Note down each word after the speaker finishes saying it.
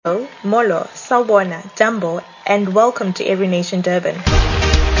Molo, Sawubona, Jambo, and welcome to Every Nation Durban.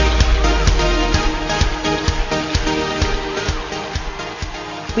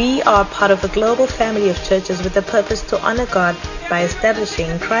 We are part of a global family of churches with the purpose to honor God by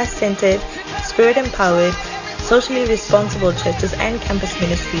establishing Christ-centered, Spirit-empowered, socially responsible churches and campus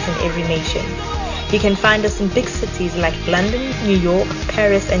ministries in every nation. You can find us in big cities like London, New York,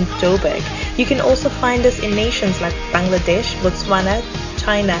 Paris, and Joburg. You can also find us in nations like Bangladesh, Botswana,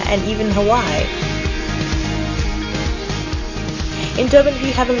 China, and even Hawaii. In Durban,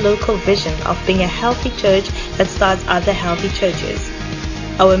 we have a local vision of being a healthy church that starts other healthy churches.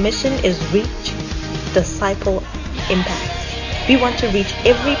 Our mission is reach, disciple, impact. We want to reach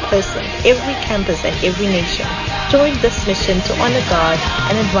every person, every campus, and every nation. Join this mission to honor God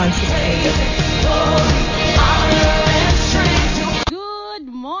and advance His kingdom. Good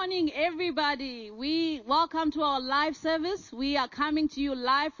morning, everybody. We welcome to our live service. We are coming to you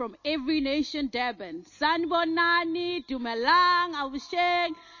live from Every Nation Durban. Sanibonani, Dumelang,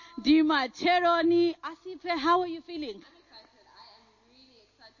 Awusheng, Dima Cheroni. Asipe, how are you feeling? I'm excited. I am really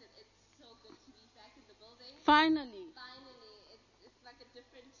excited. It's so good to be back in the building. Finally. It's like a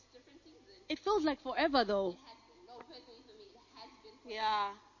different season. It feels like forever, though. It has been. No, personally for me, it has been.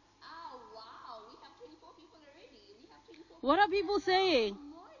 Yeah. Oh, wow. We have 24 people already. What are people saying?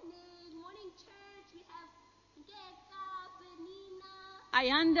 Morning church. We have Ngeka, Benina,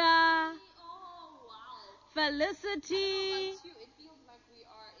 Ayanda, oh, wow. Felicity. About you, it feels like we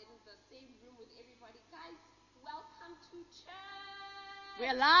are in the same room with everybody. Guys, welcome to church.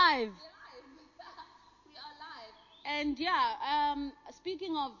 We're live. We are live. And yeah,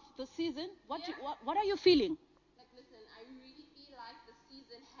 speaking of the season, what are you feeling? Like, listen, I really feel like the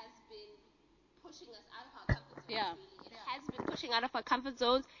season has been pushing us out of our comfort zones. Yeah. Really. It has been pushing out of our comfort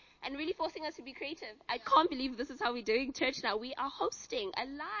zones and really forcing us to be creative. I can't believe this is how we're doing church now. We are hosting a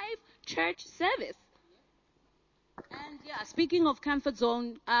live church service. And yeah, speaking of comfort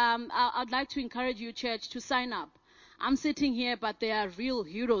zone, I'd like to encourage you, church, to sign up. I'm sitting here, but there are real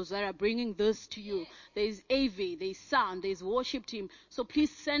heroes that are bringing this to you. There's AV, there's sound, there's worship team. So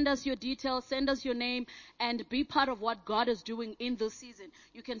please send us your details, send us your name, and be part of what God is doing in this season.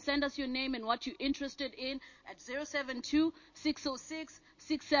 You can send us your name and what you're interested in at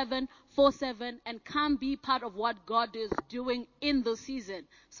 072-606-6747 and come be part of what God is doing in this season.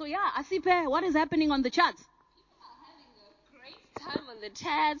 So yeah, Asipe, what is happening on the charts? Time on the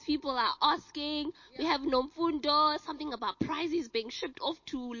chats, people are asking. We have Nomfundo, something about prizes being shipped off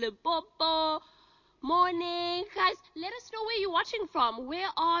to Limpopo. Morning, guys. Let us know where you're watching from. Where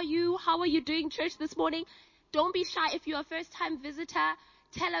are you? How are you doing church this morning? Don't be shy. If you're a first-time visitor,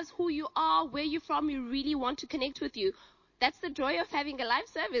 tell us who you are, where you're from. We really want to connect with you. That's the joy of having a live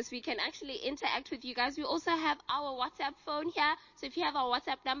service. We can actually interact with you guys. We also have our WhatsApp phone here. So if you have our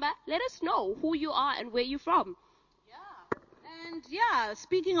WhatsApp number, let us know who you are and where you're from. And yeah,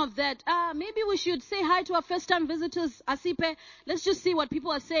 speaking of that, maybe we should say hi to our first-time visitors, Asipe. Let's just see what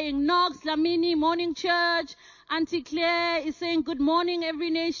people are saying. Knox, Lamini, Morning Church. Auntie Claire is saying good morning, Every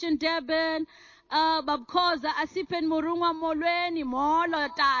Nation, Durban. Babkoza, Asipe Murungwa Molweni, Molo,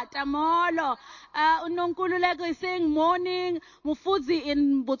 Tata, Molo. Unonkululeko is saying morning. Mufudzi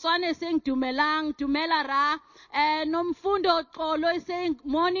in Botswana is saying Dumelang, Dumelara. Nomfundo Kolo is saying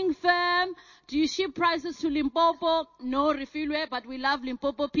morning fam. Do you ship prices to Limpopo? No, Refilwe, but we love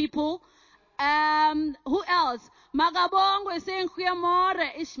Limpopo people. Who else? Magabongo is saying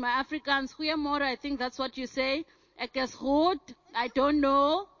Khuyamore. Ish, my Africans, Khuyamore, I think that's what you say. Ekeshoot, I don't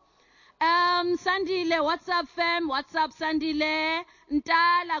know. Sandile, what's up fam? What's up Sandile?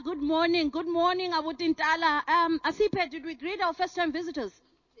 Ntala, good morning. Good morning, Abuti Ntala. Asipe, did we greet our first time visitors?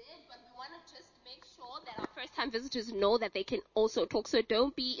 But we want to just make sure that our first-time visitors know that they can also talk. So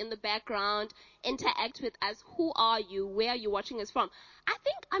don't be in the background. Interact with us. Who are you? Where are you watching us from? I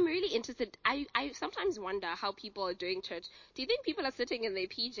think I'm really interested. I sometimes wonder how people are doing church. Do you think people are sitting in their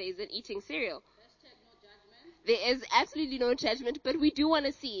PJs and eating cereal? There is absolutely no judgment, but we do want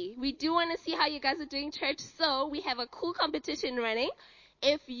to see. We do want to see how you guys are doing church. So we have a cool competition running.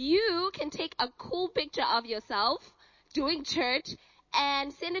 If you can take a cool picture of yourself doing church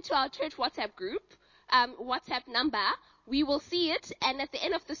and send it to our church WhatsApp group, WhatsApp number, we will see it. And at the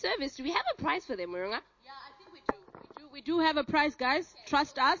end of the service, do we have a prize for them, Murunga? Yeah, I think we do. We do have a prize, guys.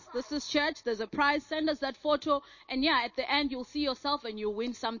 Trust us. This is church. There's a prize. Send us that photo. And yeah, at the end, you'll see yourself and you'll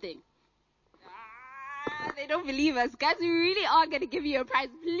win something. They don't believe us. Guys, we really are going to give you a prize.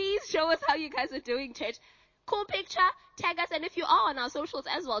 Please show us how you guys are doing church. Cool picture, tag us, and if you are on our socials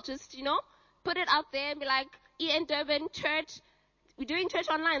as well, just, put it out there and be like, EN Durban Church. We're doing church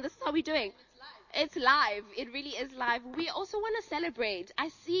online. This is how we're doing. It's live. It really is live. We also want to celebrate. I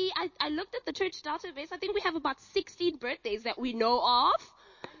looked at the church database. I think we have about 16 birthdays that we know of.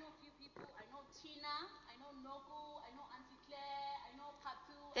 I know a few people. I know Tina. I know Nogu. I know Auntie Claire. I know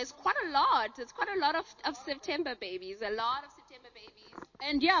Patu. There's quite a lot. There's quite a lot of September babies. A lot of September babies.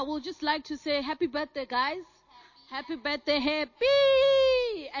 And yeah, we'll just like to say happy birthday, guys. Happy birthday,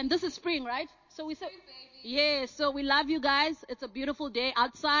 happy. And this is spring, right? So we say, yeah, so we love you guys. It's a beautiful day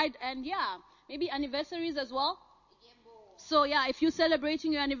outside. And yeah, maybe anniversaries as well. So yeah, if you're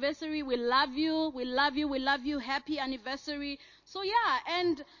celebrating your anniversary, we love you. We love you. We love you. Happy anniversary. So yeah,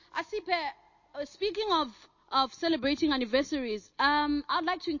 and Asipe, speaking of celebrating anniversaries, I'd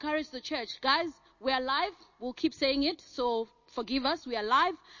like to encourage the church. Guys, we are live. We'll keep saying it. So forgive us. We are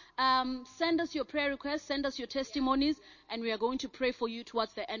live. Send us your prayer requests. Send us your testimonies. And we are going to pray for you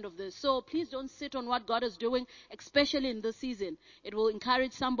towards the end of this. So please don't sit on what God is doing, especially in this season. It will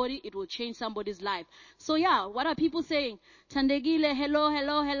encourage somebody. It will change somebody's life. So yeah, what are people saying? Tandegile, hello,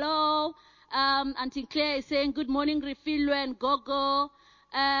 hello, hello. Auntie Claire is saying, good morning, Refilwe and Gogo.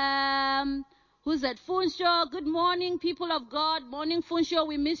 Who's that? Funsho. Good morning, people of God. Morning, Funsho.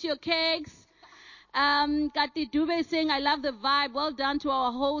 We miss your cakes. Kati Dube is saying, I love the vibe. Well done to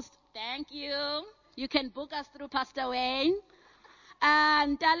our host. Thank you. You can book us through Pastor Wayne.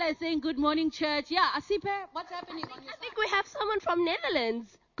 And Tala is saying, good morning, church. Yeah, Asipe, what's happening on your I think we have someone from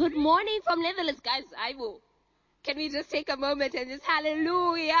Netherlands. Good morning from Netherlands. Guys, can we just take a moment and just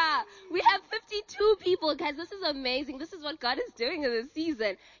hallelujah? We have 52 people. Guys, this is amazing. This is what God is doing in this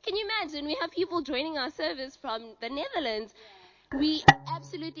season. Can you imagine? We have people joining our service from the Netherlands. We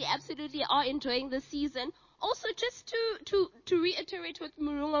absolutely are enjoying the season. Also, just to reiterate what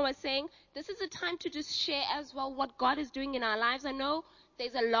Murunga was saying, this is a time to just share as well what God is doing in our lives. I know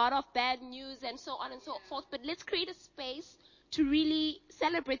there's a lot of bad news and so on and so forth, but let's create a space to really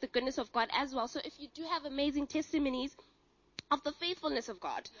celebrate the goodness of God as well. So if you do have amazing testimonies of the faithfulness of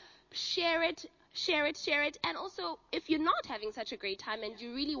God, share it. And also, if you're not having such a great time and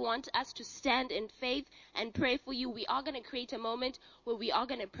you really want us to stand in faith and pray for you, we are going to create a moment where we are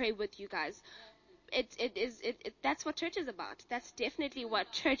going to pray with you guys. That's what church is about. That's definitely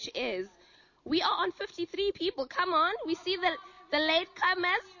what church is. We are on 53 people. Come on. We see the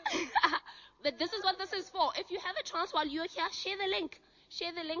latecomers. But this is what this is for. If you have a chance while you're here, share the link.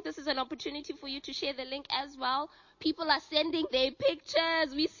 Share the link. This is an opportunity for you to share the link as well. People are sending their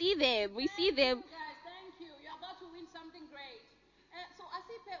pictures. We see them. Guys, thank you. You're about to win something great. So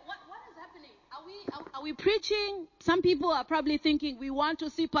Asipe, what is happening? Are we preaching? Some people are probably thinking we want to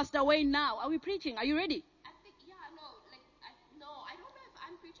see Pastor Wayne now. Are we preaching? Are you ready? I think, I don't know if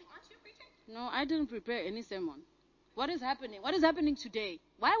I'm preaching. Aren't you preaching? No, I didn't prepare any sermon. What is happening? What is happening today?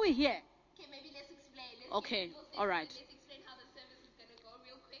 Why are we here? Okay, maybe let's explain. Okay, all right. Let's explain how the service is going to go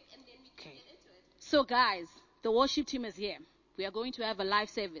real quick, and then we can get into it. So guys, the worship team is here. We are going to have a live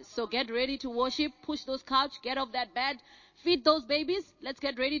service. So get ready to worship. Push those couch. Get off that bed. Feed those babies. Let's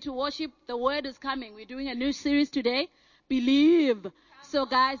get ready to worship. The word is coming. We're doing a new series today. Believe. So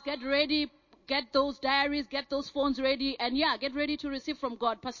guys, get ready. Get those diaries. Get those phones ready. And yeah, get ready to receive from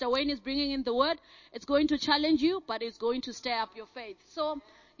God. Pastor Wayne is bringing in the word. It's going to challenge you, but it's going to stir up your faith. So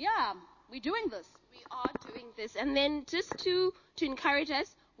yeah, we're doing this. We are doing this. And then just to encourage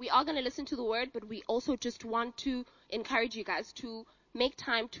us, we are going to listen to the word, but we also just want to encourage you guys to make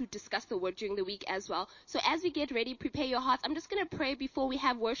time to discuss the word during the week as well. So as we get ready, prepare your hearts. I'm just going to pray before we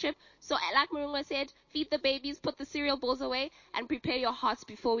have worship. So like Marunga said, feed the babies, put the cereal bowls away, and prepare your hearts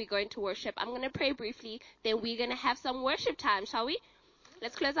before we go into worship. I'm going to pray briefly, then we're going to have some worship time, shall we?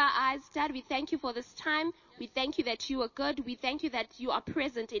 Let's close our eyes. Dad, we thank you for this time. We thank you that you are good. We thank you that you are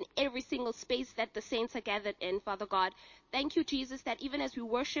present in every single space that the saints are gathered in, Father God. Thank you, Jesus, that even as we will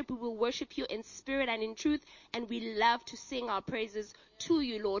worship you in spirit and in truth, and we love to sing our praises to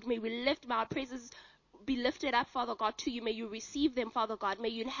you, Lord. May we lift our praises, be lifted up, Father God, to you. May you receive them, Father God. May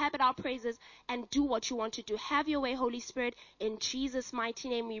you inhabit our praises and do what you want to do. Have your way, Holy Spirit. In Jesus' mighty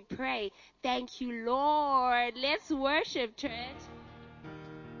name we pray. Thank you, Lord. Let's worship, church.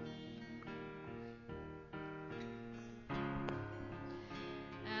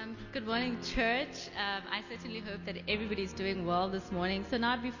 Good morning, church. I certainly hope that everybody's doing well this morning. So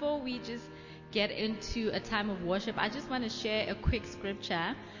now, before we just get into a time of worship, I just want to share a quick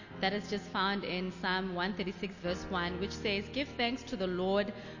scripture that is just found in Psalm 136 verse 1, which says, "Give thanks to the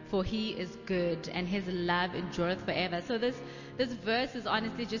Lord, for he is good, and his love endureth forever." So this verse is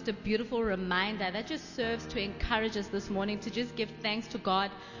honestly just a beautiful reminder that just serves to encourage us this morning to just give thanks to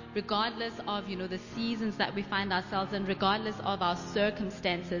God, regardless of, the seasons that we find ourselves in, regardless of our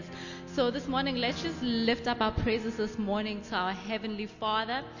circumstances. So this morning, let's just lift up our praises this morning to our Heavenly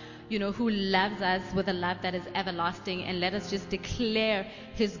Father. who loves us with a love that is everlasting, and let us just declare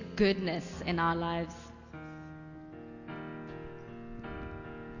His goodness in our lives.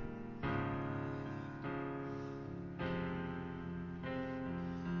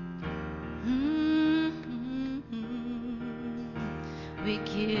 We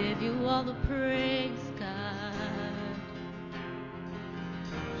give you all the praise, God.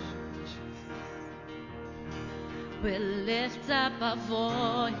 We lift up our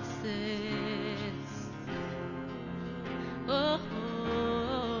voices. Oh,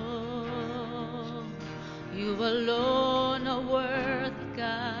 you alone are worthy,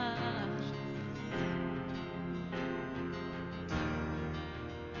 God.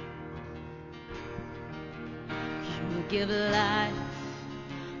 You give life.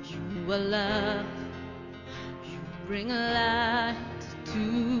 You are love, you bring light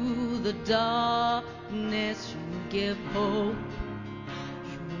to the darkness, you give hope,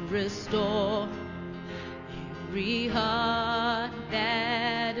 you restore every heart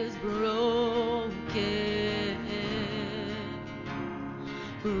that is broken.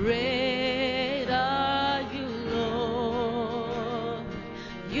 Great are you, Lord,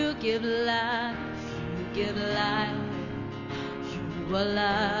 you give life, you are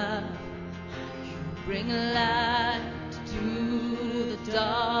love, you bring light to the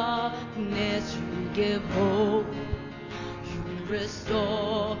darkness, you give hope, you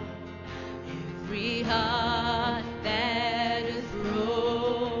restore every heart that is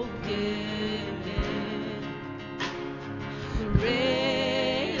broken.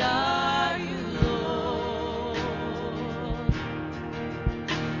 Great are you, Lord.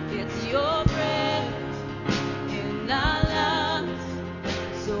 It's your breath in our lungs,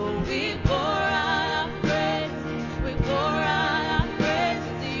 so we pour out our praise. We pour out our praise.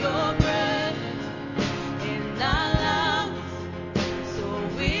 It's your breath in our lungs, so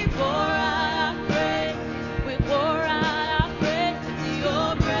we pour out our praise. We pour out our praise. It's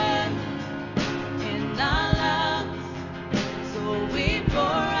your breath in our lungs, so we pour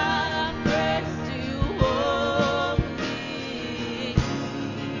out our praise to you, holy.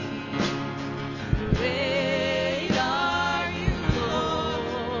 Great are you,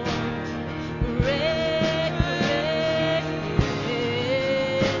 Lord. Great,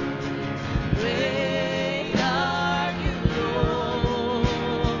 great are you,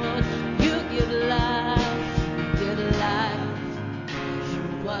 Lord. You give life,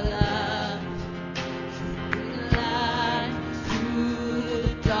 you are love. Bring light to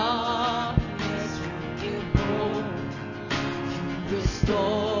the darkness, you give hope, you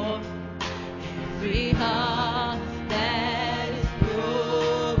restore every heart that is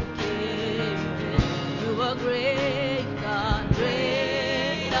broken. You are great, God,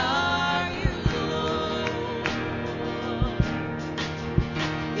 great are you, Lord.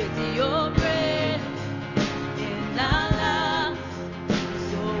 It's your breath in our lungs,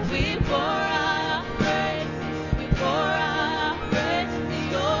 so we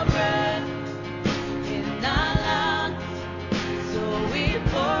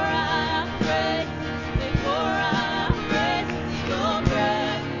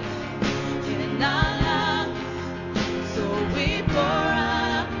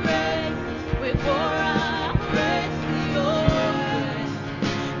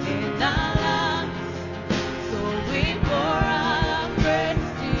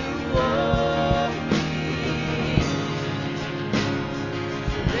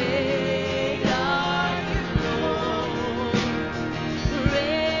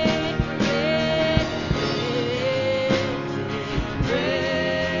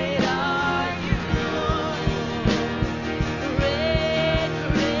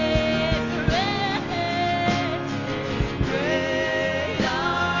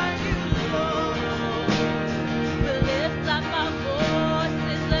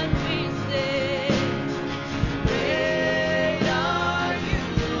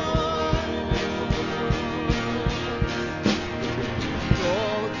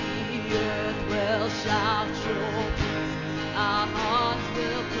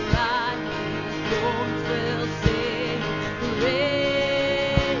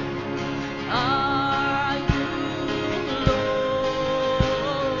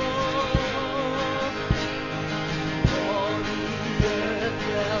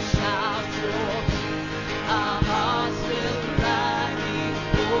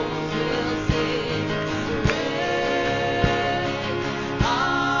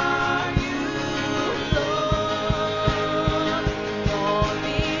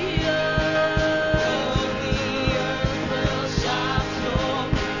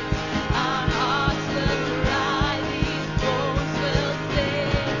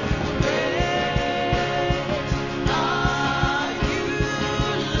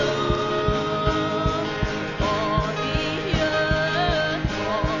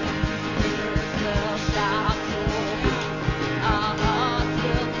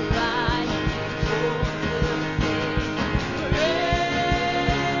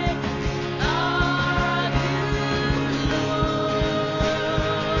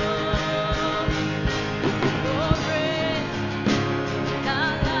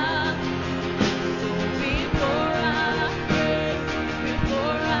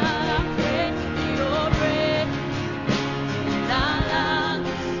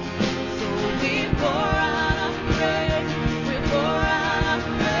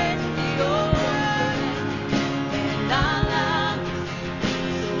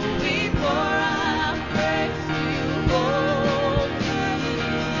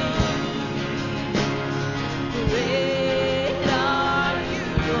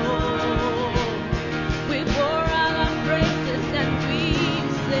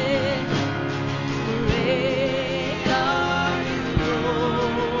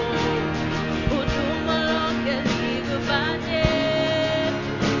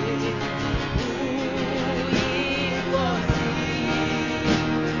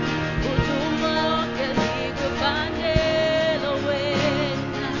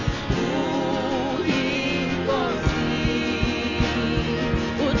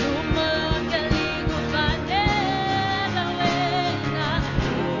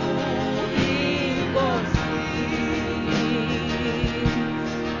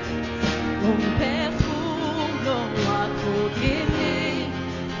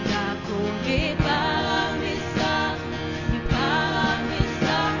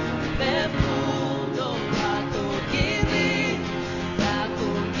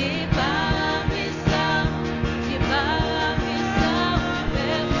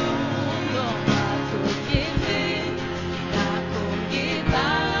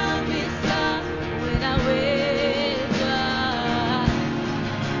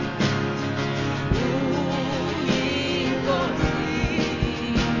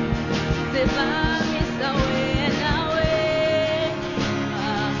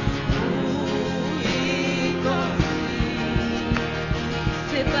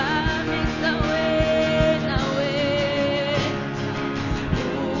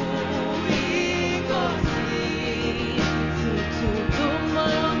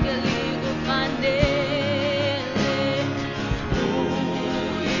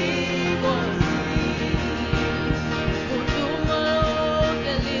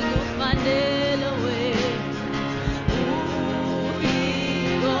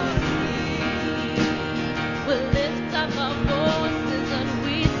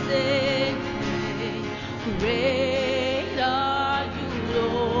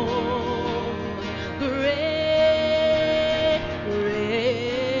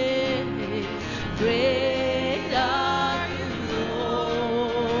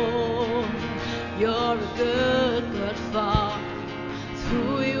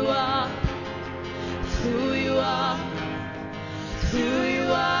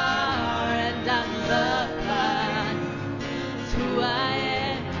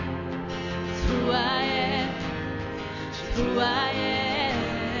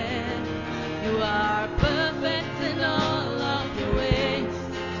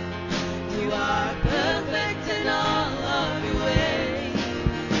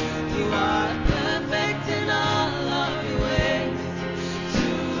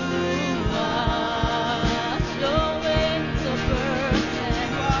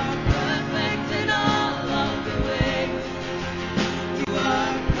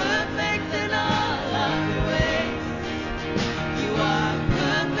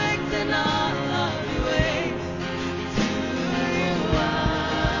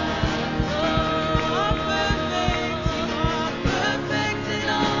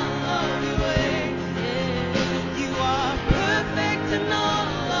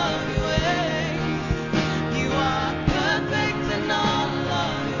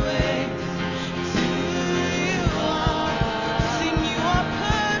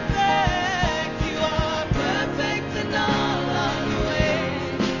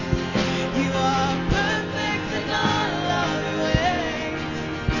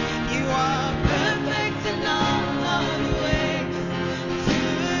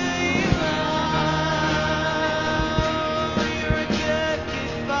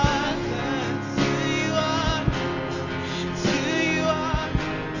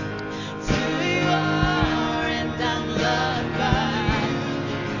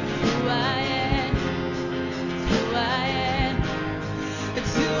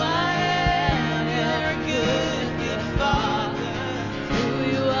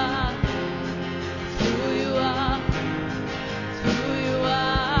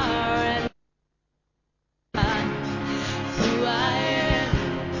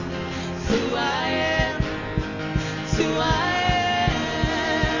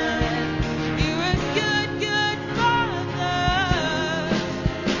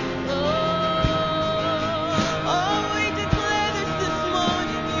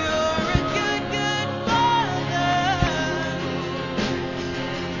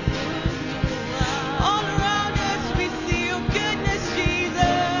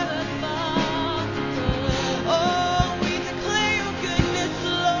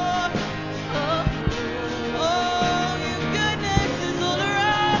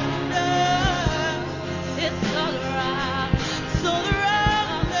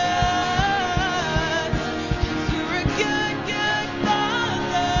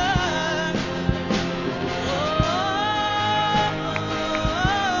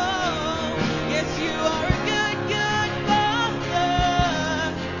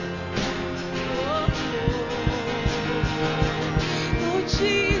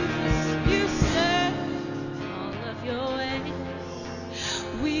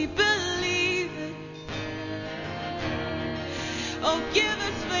we believe it. Oh, give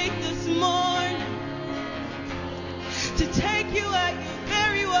us faith this morning to take you at your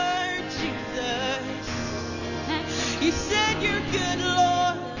very word, Jesus. You said you're good,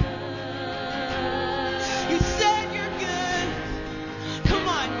 Lord. You said you're good. Come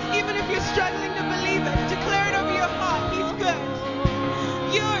on, even if you're struggling to believe it, declare it over your heart. He's good.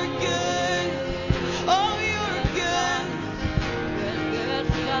 You're good. Oh, you're good.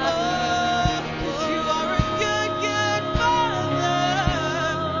 Oh, 'cause you are a good, good Father.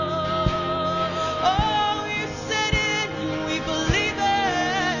 Oh, you said it, and we believe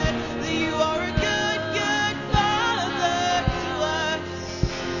it, that you are a good, good Father to us.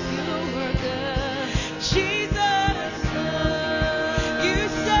 You are good. Jesus, you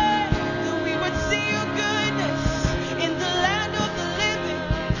said that we would see your goodness in the land of the living.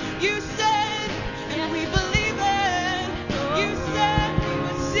 You said, and we believe it. You said we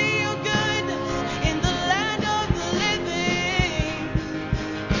would see your goodness in the land of the living.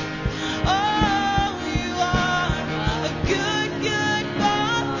 Oh, you are a good, good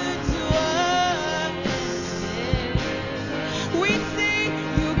Father to us. We see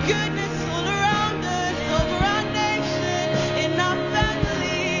your goodness all around us, over our nation, in our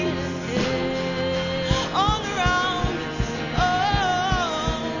families, all around us.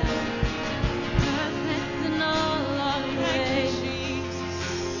 Oh, perfect in all of your ways. Jesus.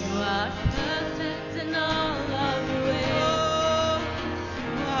 You are perfect in all of your ways. You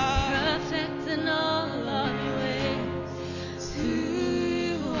are perfect in all of your ways to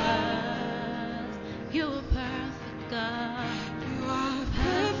us. You are perfect, God. You are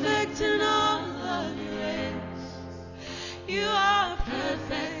perfect in all of your ways. You are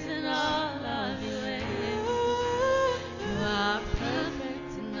perfect in all of your ways. You are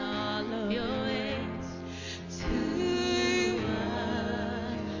perfect in all of your ways to us.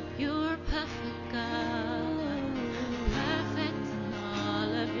 You are perfect, God. Perfect in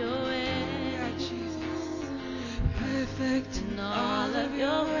all of your ways. Yeah, Jesus. Perfect in all of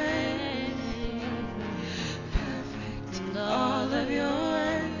your ways. Perfect in all of your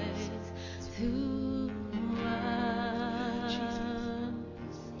ways to us.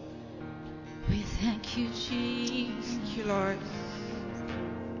 We thank you, Jesus. Thank you, Lord.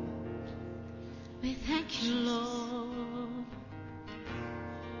 We thank you, Lord.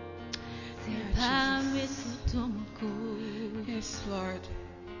 Yes, Lord.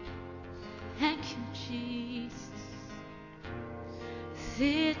 Thank you, Jesus.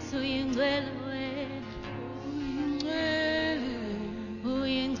 Sithu yingcwele wena,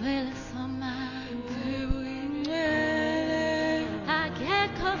 uyingcwele samandla,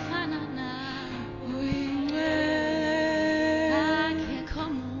 akekho fana nawe, akekho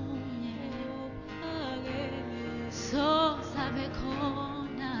munye, sozabe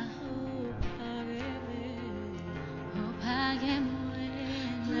khona, uphakeme wena.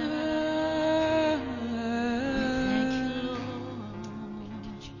 Thank you, Lord.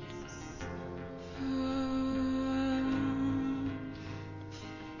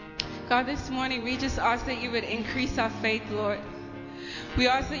 God, this morning we just ask that you would increase our faith, Lord. We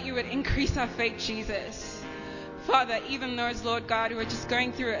ask that you would increase our faith, Jesus. Father, even those, Lord God, who are just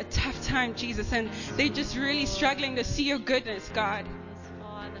going through a tough time, Jesus, and they're just really struggling to see your goodness, God.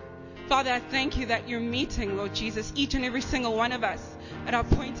 Father, I thank you that you're meeting, Lord Jesus, each and every single one of us at our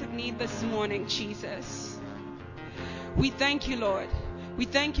point of need this morning, Jesus. We thank you, Lord. We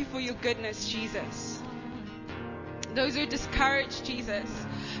thank you for your goodness, Jesus. Those who are discouraged, Jesus,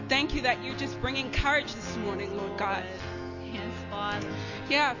 thank you that you're just bringing courage this morning, Lord God. Yes, Father.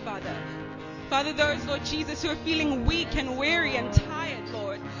 Yeah, Father. Father, those, Lord Jesus, who are feeling weak and weary and tired,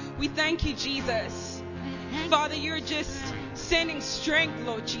 Lord, we thank you, Jesus. Father, you're just sending strength,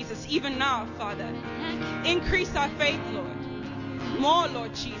 Lord Jesus, even now, Father. Increase our faith, Lord. More,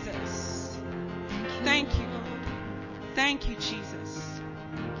 Lord Jesus. Thank you, Lord. Thank you, Jesus.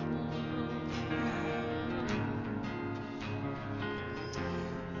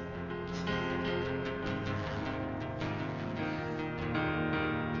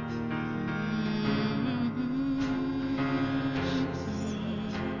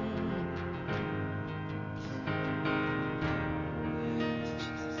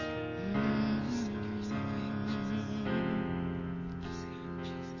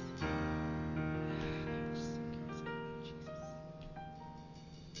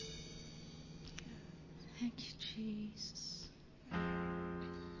 Thank you, Jesus.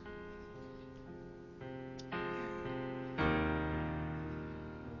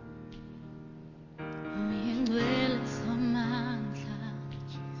 Uyingcwele samandla,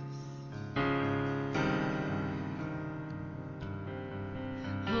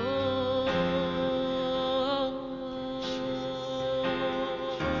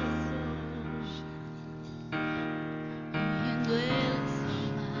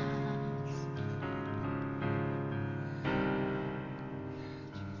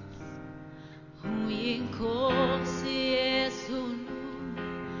 Inkosi Yesu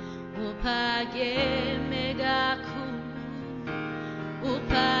uphakeme kakhulu,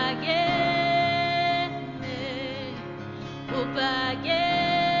 uphakeme, uphakeme.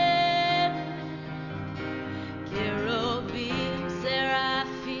 Cherubim,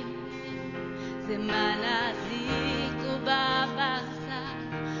 seraphim, semana zikubabasa,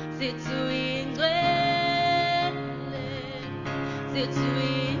 situ ingcwele, situ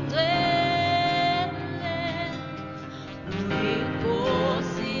ingcwele.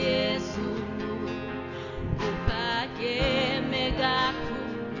 Inkosi Yesu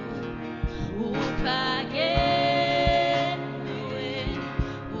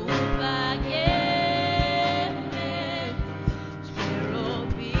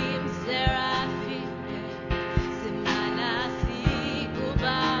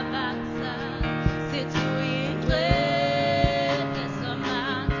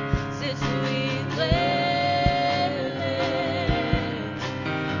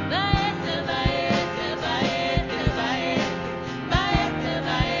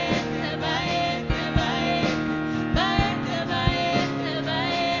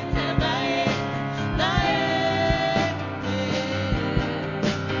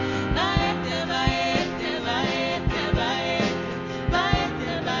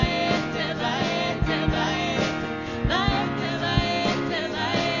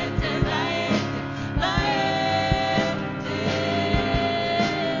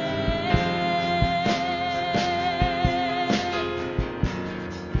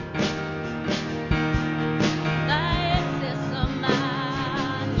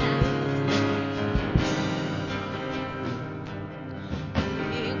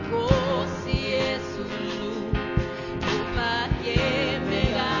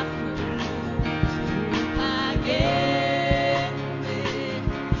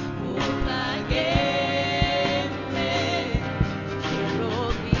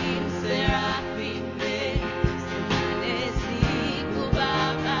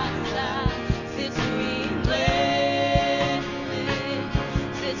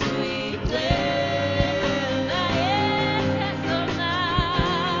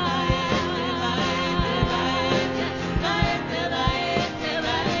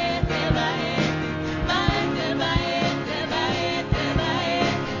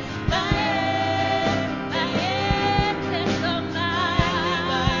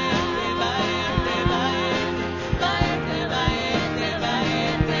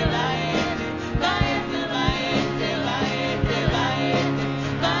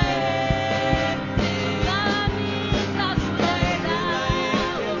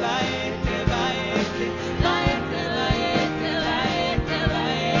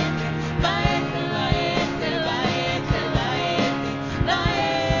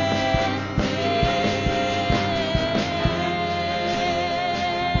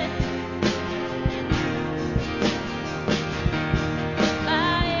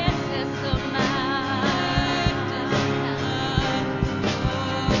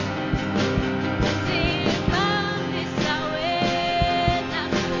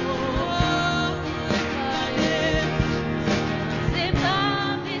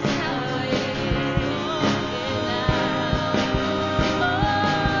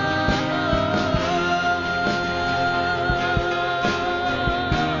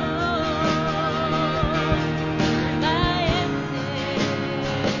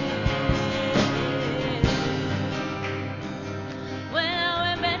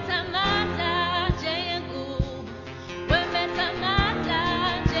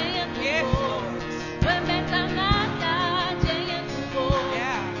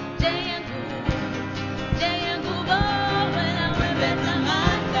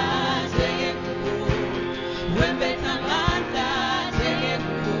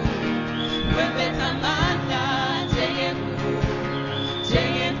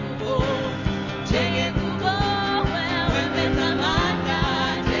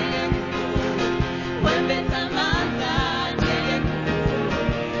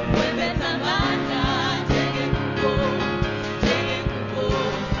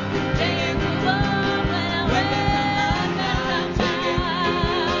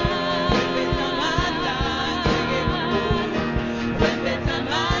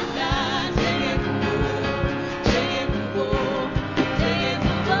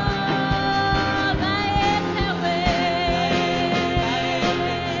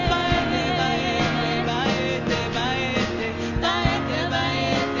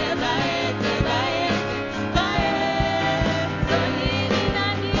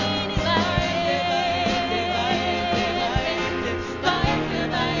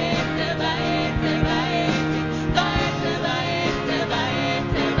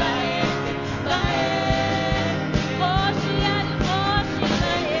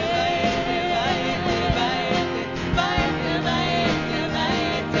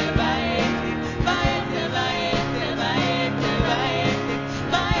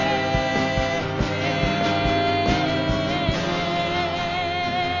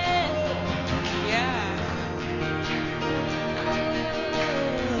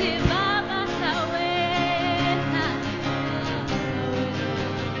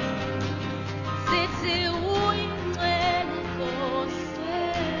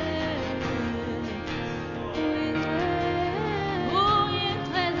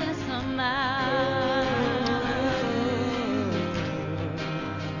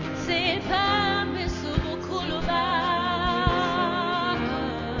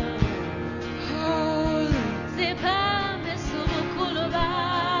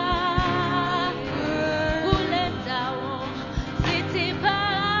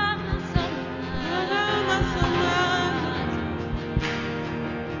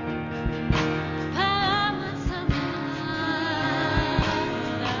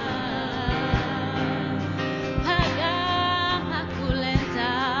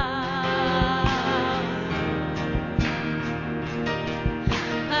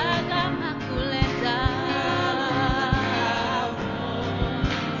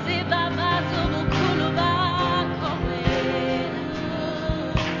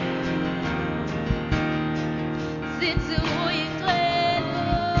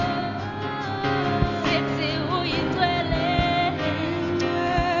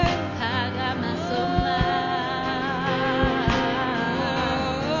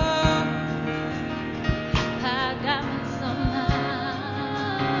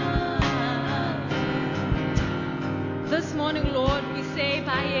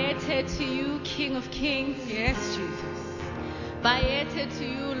Bayete to you, King of Kings. Yes, Jesus. Bayete to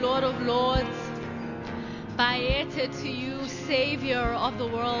you, Lord of Lords. Bayete to you, Savior of the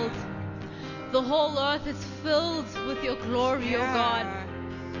world. The whole earth is filled with your glory, O God.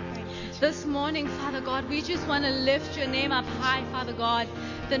 Thank you, Jesus. This morning, Father God, we just want to lift your name up high, Father God.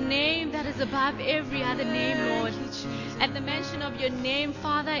 The name that is above every other name, Lord. Thank you, Jesus. At the mention of your name,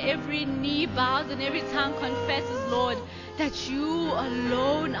 Father, every knee bows and every tongue confesses, Lord, that you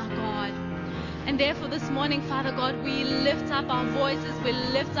alone are God. And therefore this morning, Father God, we lift up our voices, we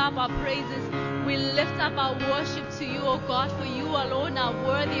lift up our praises, we lift up our worship to you, O God, for you alone are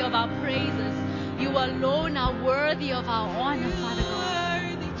worthy of our praises. You alone are worthy of our honor, Father God.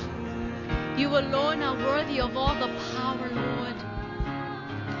 Worthy, Jesus. You alone are worthy of all the power, Lord.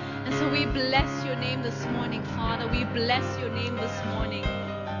 And so we bless your name this morning, Father. We bless your name this morning.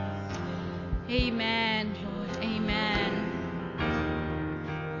 Amen, Lord. Amen.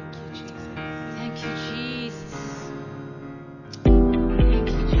 Thank you, Jesus. Thank you, Jesus. Thank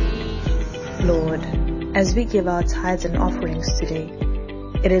you, Jesus. Lord, as we give our tithes and offerings today,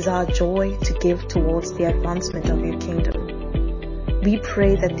 it is our joy to give towards the advancement of your kingdom. We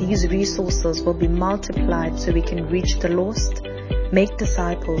pray that these resources will be multiplied so we can reach the lost, make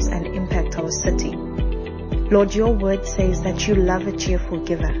disciples, and impact our city. Lord, your word says that you love a cheerful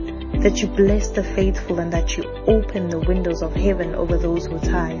giver, that you bless the faithful, and that you open the windows of heaven over those who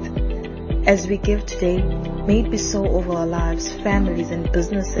tithe. As we give today, may it be so over our lives, families, and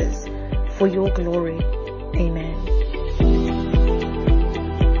businesses, for your glory. Amen.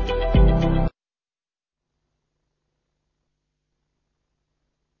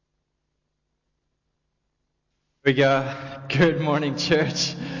 Here we go. Good morning,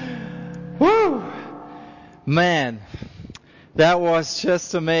 church. Woo! Man, that was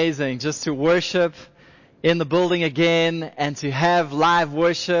just amazing. Just to worship in the building again and to have live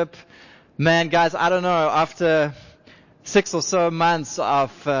worship. Man, guys, I don't know, after 6 or so months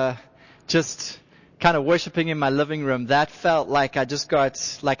of just kind of worshiping in my living room, that felt like I just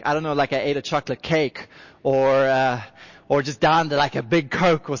got, like, I don't know, like I ate a chocolate cake or just downed like a big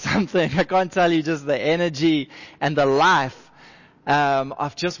Coke or something. I can't tell you just the energy and the life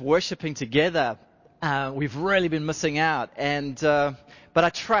of just worshiping together. We've really been missing out, but I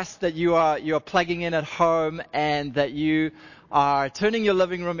trust that you are plugging in at home and that you are turning your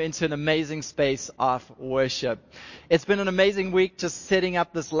living room into an amazing space of worship. It's been an amazing week just setting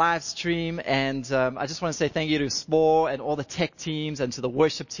up this live stream, and I just want to say thank you to Spore and all the tech teams and to the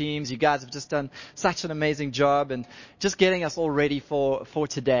worship teams. You guys have just done such an amazing job and just getting us all ready for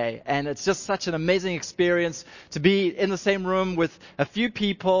today. And it's just such an amazing experience to be in the same room with a few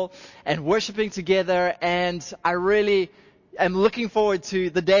people and worshiping together, and I'm looking forward to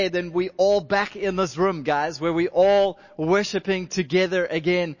the day then we all back in this room, guys, where we all worshiping together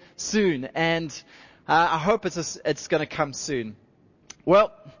again soon. And I hope it's going to come soon.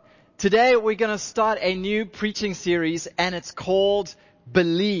 Well, today we're going to start a new preaching series, and it's called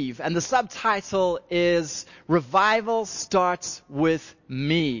Believe. And the subtitle is Revival Starts With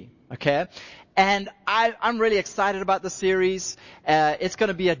Me. Okay? And I'm really excited about the series. It's going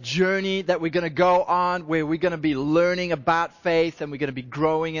to be a journey that we're going to go on where we're going to be learning about faith and we're going to be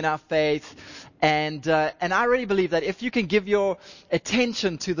growing in our faith. And I really believe that if you can give your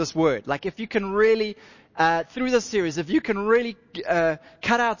attention to this word, like if you can really, through this series, if you can really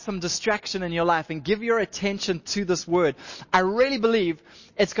cut out some distraction in your life and give your attention to this word, I really believe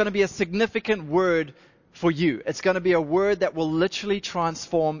it's going to be a significant word for you. It's going to be a word that will literally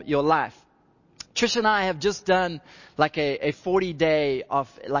transform your life. Trish and I have just done like a 40-day of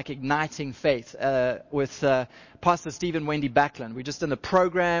like igniting faith with Pastor Steve and Wendy Backlund. We just did a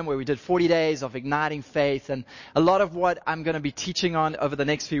program where we did 40 days of igniting faith, and a lot of what I'm going to be teaching on over the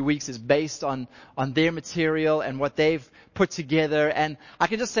next few weeks is based on their material and what they've put together. And I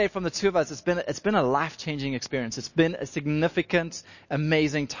can just say from the two of us, it's been a life-changing experience. It's been a significant,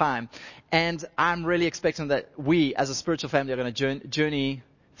 amazing time, and I'm really expecting that we as a spiritual family are going to journey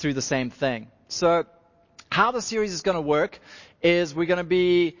through the same thing. So how the series is going to work is we're going to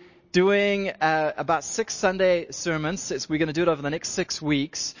be doing about 6 Sunday sermons. We're going to do it over the next 6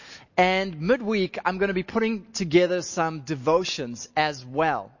 weeks. And midweek, I'm going to be putting together some devotions as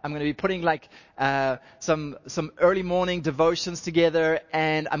well. I'm going to be putting like some early morning devotions together,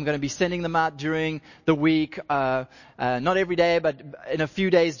 and I'm going to be sending them out during the week. Not every day, but in a few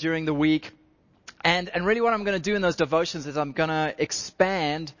days during the week. And really what I'm going to do in those devotions is I'm going to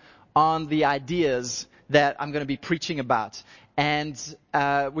expand on the ideas that I'm going to be preaching about. And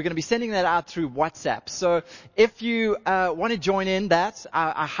we're going to be sending that out through WhatsApp. So if you want to join in that,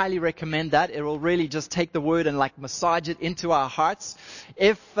 I highly recommend that. It will really just take the word and like massage it into our hearts.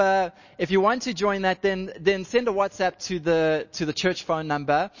 If you want to join that, then send a WhatsApp to the church phone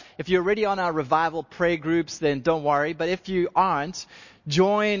number. If you're already on our revival prayer groups, then don't worry. But if you aren't,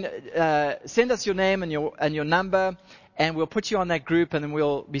 join. Send us your name and your number, and we'll put you on that group, and then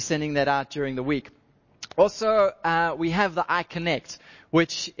we'll be sending that out during the week. Also, we have the iConnect,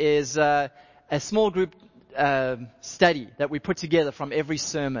 which is a small group study that we put together from every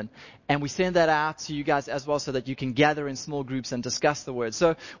sermon. And we send that out to you guys as well so that you can gather in small groups and discuss the word.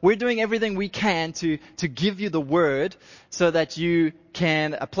 So we're doing everything we can to give you the word so that you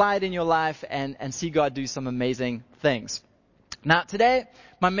can apply it in your life and see God do some amazing things. Now, today,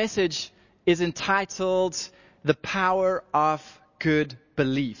 my message is entitled The Power of Good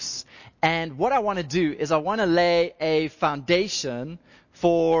Beliefs. And what I want to do is I want to lay a foundation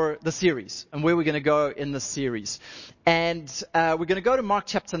for the series and where we're going to go in the series. And we're going to go to Mark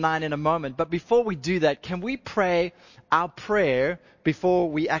chapter 9 in a moment. But before we do that, can we pray our prayer before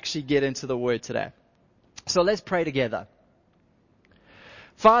we actually get into the word today? So let's pray together.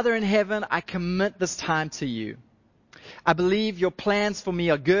 Father in heaven, I commit this time to you. I believe your plans for me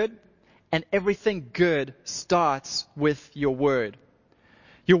are good, and everything good starts with your word.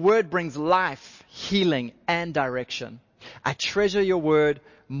 Your word brings life, healing, and direction. I treasure your word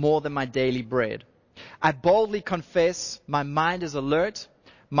more than my daily bread. I boldly confess my mind is alert,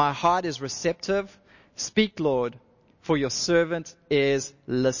 my heart is receptive. Speak, Lord, for your servant is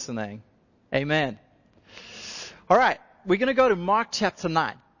listening. Amen. All right, we're going to go to Mark chapter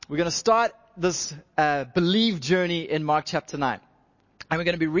 9. We're going to start this believe journey in Mark chapter 9. And we're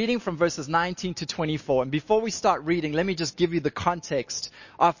going to be reading from verses 19 to 24. And before we start reading, let me just give you the context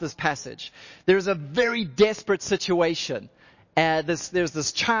of this passage. There's a very desperate situation. There's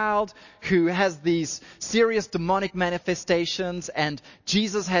this child who has these serious demonic manifestations, and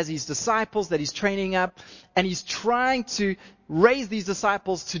Jesus has his disciples that he's training up, and he's trying to raise these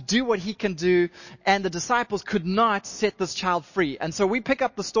disciples to do what he can do, and the disciples could not set this child free. And so we pick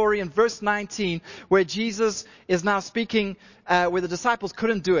up the story in verse 19 where Jesus is now speaking where the disciples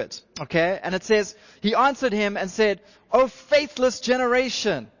couldn't do it. Okay? And it says, he answered him and said, "O faithless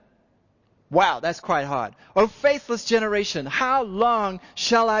generation." Wow, that's quite hard. "O faithless generation, how long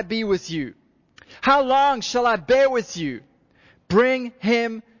shall I be with you? How long shall I bear with you? Bring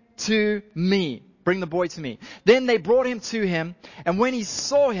him to me." Bring the boy to me. Then they brought him to him, and when he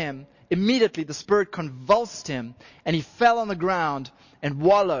saw him, immediately the spirit convulsed him, and he fell on the ground and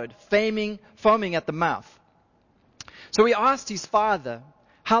wallowed, foaming at the mouth. So he asked his father,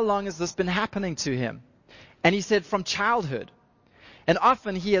 "How long has this been happening to him?" And he said, "From childhood. And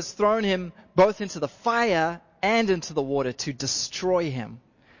often he has thrown him both into the fire and into the water to destroy him.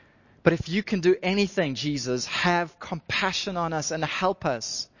 But if you can do anything, Jesus, have compassion on us and help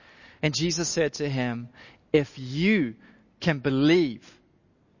us." And Jesus said to him, "If you can believe,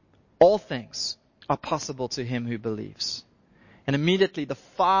 all things are possible to him who believes." And immediately the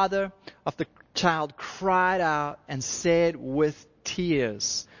father of the child cried out and said with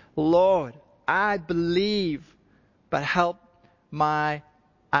tears, "Lord, I believe, but help my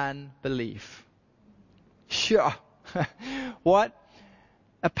unbelief." Sure. What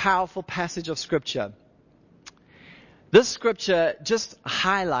a powerful passage of scripture. This scripture just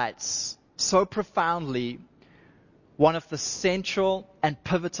highlights so profoundly one of the central and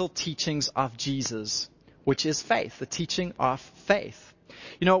pivotal teachings of Jesus, which is faith, the teaching of faith.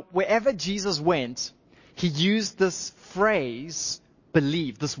 You know, wherever Jesus went, he used this phrase,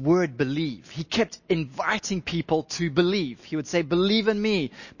 believe, this word believe. He kept inviting people to believe. He would say, "Believe in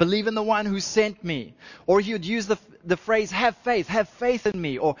me, believe in the one who sent me." Or he would use the phrase, have faith in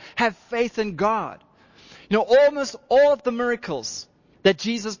me, or have faith in God. You know, almost all of the miracles that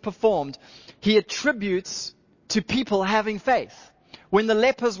Jesus performed, he attributes to people having faith. When the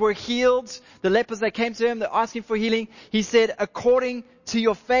lepers were healed, the lepers that came to him, they're asking for healing, he said, "According to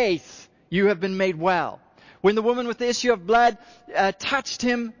your faith, you have been made well." When the woman with the issue of blood touched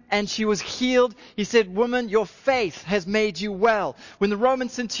him and she was healed, he said, "Woman, your faith has made you well." When the Roman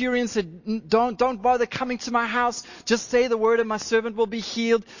centurion said, don't bother coming to my house, just say the word and my servant will be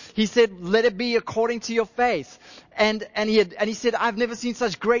healed, he said, "Let it be according to your faith." And he said, "I've never seen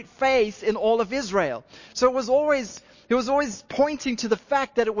such great faith in all of Israel." So he was always pointing to the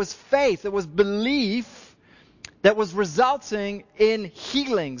fact that it was faith, it was belief that was resulting in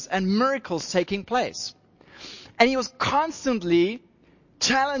healings and miracles taking place. And he was constantly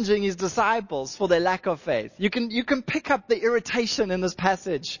challenging his disciples for their lack of faith. You can pick up the irritation in this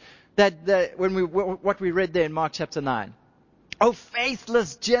passage what we read there in Mark chapter 9. Oh,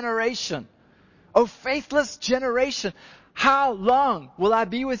 faithless generation. Oh, faithless generation. How long will I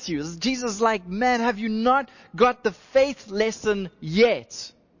be with you? Jesus is like, man, have you not got the faith lesson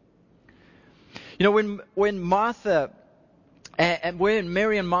yet? You know, when Martha and when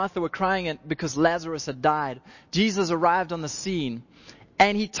Mary and Martha were crying because Lazarus had died, Jesus arrived on the scene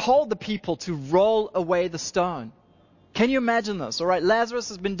and he told the people to roll away the stone. Can you imagine this? All right, Lazarus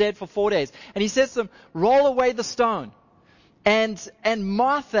has been dead for 4 days. And he says to them, roll away the stone. And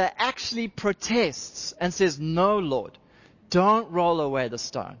Martha actually protests and says, no, Lord, don't roll away the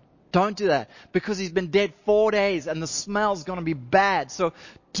stone. Don't do that, because he's been dead 4 days and the smell's going to be bad. So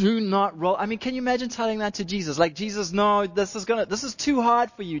do not roll. I mean, can you imagine telling that to Jesus? Like, Jesus, no, this is too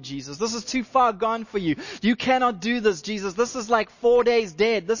hard for you, Jesus. This is too far gone for you. You cannot do this, Jesus. This is like 4 days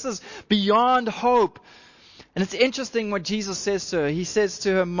dead. This is beyond hope. And it's interesting what Jesus says to her. He says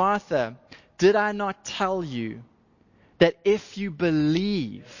to her, Martha, did I not tell you that if you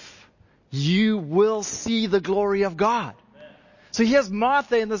believe, you will see the glory of God? So here's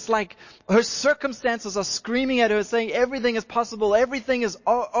Martha in this, like, her circumstances are screaming at her, saying everything is possible, everything is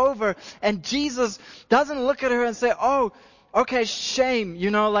over. And Jesus doesn't look at her and say, oh, okay, shame,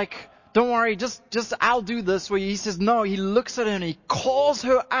 like, don't worry, just I'll do this for you. He says, no, he looks at her and he calls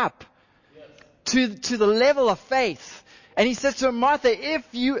her up to the level of faith. And he says to her, Martha,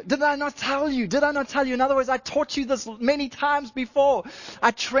 did I not tell you? In other words, I taught you this many times before.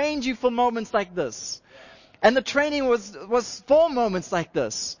 I trained you for moments like this. And the training was for moments like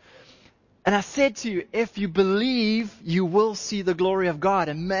this. And I said to you, if you believe, you will see the glory of God.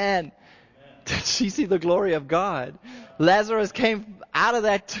 And man, did she see the glory of God. Lazarus came out of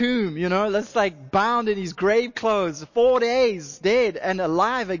that tomb, that's like bound in his grave clothes, 4 days dead and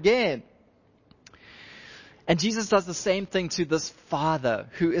alive again. And Jesus does the same thing to this father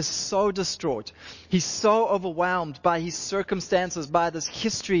who is so distraught. He's so overwhelmed by his circumstances, by this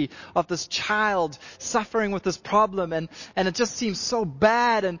history of this child suffering with this problem. And it just seems so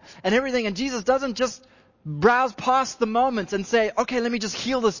bad and everything. And Jesus doesn't just browse past the moment and say, okay, let me just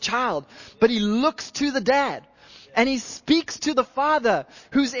heal this child. But he looks to the dad. And he speaks to the father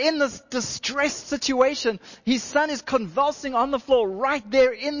who's in this distressed situation. His son is convulsing on the floor right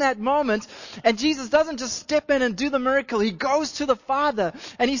there in that moment. And Jesus doesn't just step in and do the miracle. He goes to the father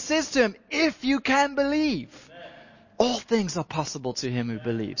and he says to him, if you can believe, all things are possible to him who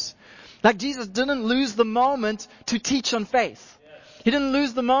believes. Like, Jesus didn't lose the moment to teach on faith. He didn't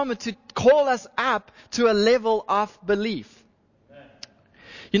lose the moment to call us up to a level of belief.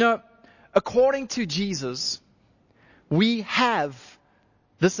 According to Jesus, we have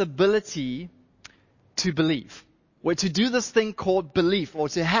this ability to believe, or to do this thing called belief, or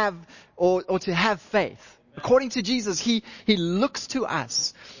to have faith. According to Jesus, He looks to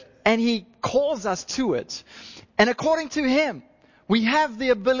us and He calls us to it. And according to Him, we have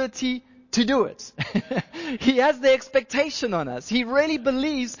the ability to do it. He has the expectation on us. He really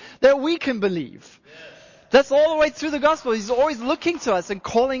believes that we can believe. That's all the way through the gospel. He's always looking to us and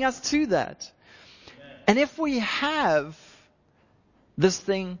calling us to that. And if we have this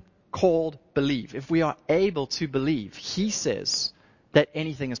thing called believe, if we are able to believe, He says that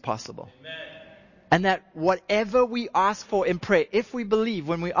anything is possible. Amen. And that whatever we ask for in prayer, if we believe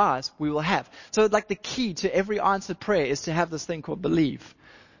when we ask, we will have. So like the key to every answered prayer is to have this thing called believe.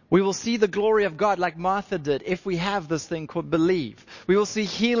 We will see the glory of God like Martha did if we have this thing called believe. We will see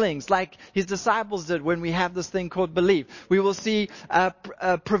healings like His disciples did when we have this thing called believe. We will see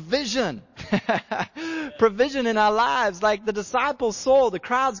provision. Provision in our lives like the disciples saw, the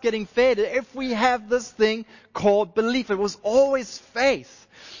crowds getting fed. If we have this thing called belief, it was always faith.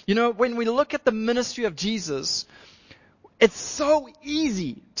 When we look at the ministry of Jesus, it's so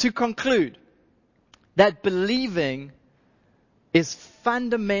easy to conclude that believing is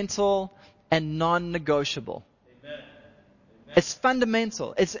fundamental and non-negotiable. Amen. It's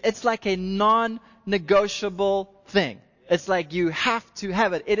fundamental. It's like a non-negotiable thing. It's like you have to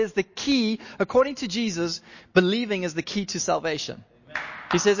have it. It is the key. According to Jesus, believing is the key to salvation. Amen.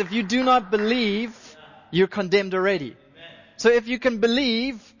 He says if you do not believe, you're condemned already. Amen. So if you can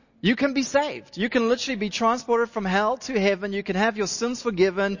believe, you can be saved. You can literally be transported from hell to heaven. You can have your sins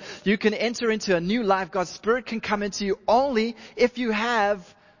forgiven. You can enter into a new life. God's Spirit can come into you only if you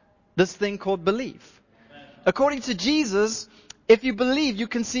have this thing called belief. Amen. According to Jesus, if you believe, you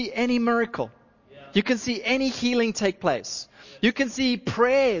can see any miracle. You can see any healing take place. You can see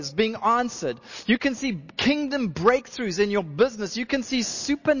prayers being answered. You can see kingdom breakthroughs in your business. You can see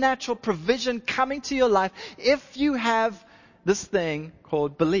supernatural provision coming to your life if you have this thing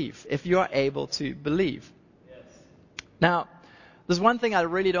called belief, if you are able to believe. Yes. Now, there's one thing I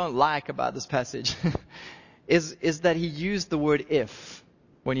really don't like about this passage. is that he used the word if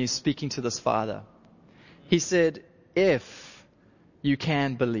when he's speaking to this father. He said, if you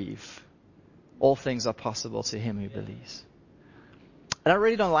can believe, all things are possible to him who believes. And I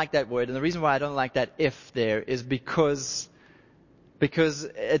really don't like that word. And the reason why I don't like that if there is because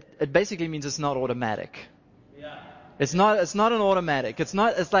it basically means it's not automatic. It's not an automatic.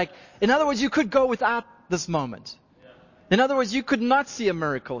 It's like, in other words, you could go without this moment. In other words, you could not see a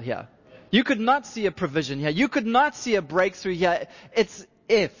miracle here. You could not see a provision here. You could not see a breakthrough here. It's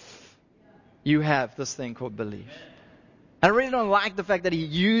if you have this thing called belief. I really don't like the fact that he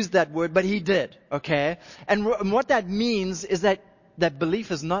used that word, but he did, okay? And what that means is that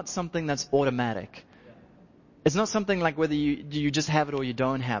belief is not something that's automatic. It's not something like whether you just have it or you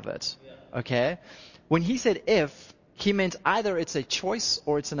don't have it, okay? When he said if, he meant either it's a choice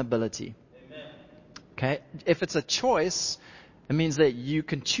or it's an ability. Okay? If it's a choice, it means that you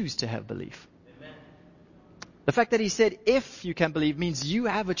can choose to have belief. The fact that he said if you can believe means you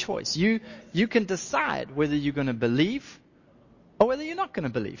have a choice. You can decide whether you're going to believe or whether you're not going to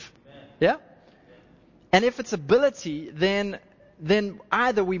believe. Yeah? And if it's ability, then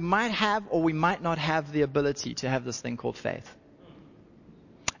either we might have or we might not have the ability to have this thing called faith.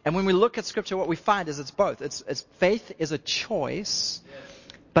 And when we look at Scripture, what we find is it's both. It's faith is a choice,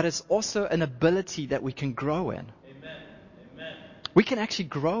 but it's also an ability that we can grow in. We can actually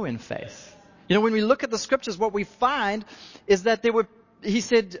grow in faith. You know, when we look at the Scriptures, what we find is that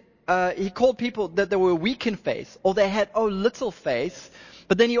he called people that they were weak in faith, or they had little faith.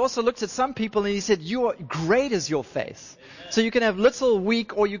 But then he also looked at some people and he said, great is your faith. So you can have little,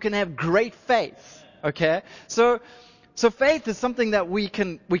 weak, or you can have great faith. Okay? So faith is something that we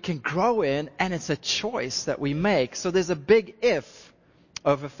can grow in, and it's a choice that we make. So there's a big if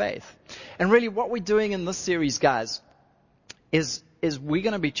over faith. And really what we're doing in this series, guys, is we're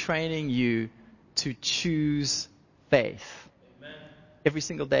going to be training you to choose faith. Amen. Every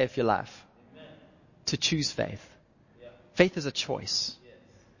single day of your life. Amen. To choose faith. Yeah. Faith is a choice. Yes.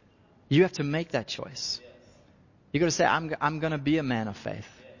 You have to make that choice. Yes. You got to say, I'm going to be a man of faith.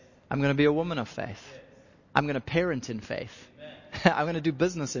 Yes. I'm going to be a woman of faith. Yes. I'm going to parent in faith. I'm going to do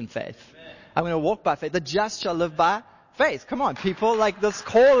business in faith. Amen. I'm going to walk by faith. The just shall live by faith. Come on, people. Like, this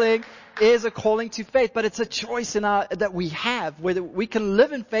calling is a calling to faith, but it's a choice that we have, whether we can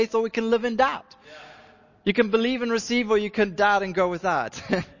live in faith or we can live in doubt. Yeah. You can believe and receive, or you can doubt and go without.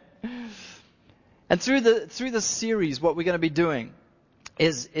 And through the series, what we're going to be doing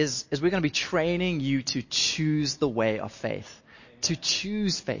is we're going to be training you to choose the way of faith, to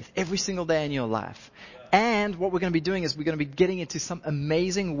choose faith every single day in your life. And what we're going to be doing is we're going to be getting into some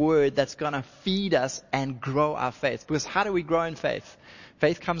amazing word that's going to feed us and grow our faith. Because how do we grow in faith?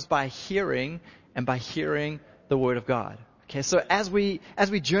 Faith comes by hearing, and by hearing the word of God. Okay, so as we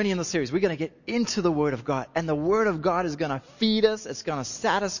journey in the series, we're going to get into the word of God, and the word of God is going to feed us. It's going to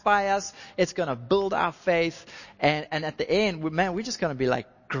satisfy us. It's going to build our faith. And at the end, we're just going to be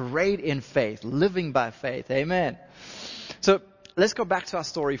like great in faith, living by faith. Amen. So let's go back to our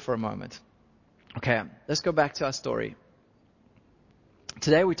story for a moment. Okay, let's go back to our story.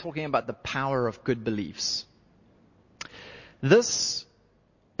 Today we're talking about the power of good beliefs. This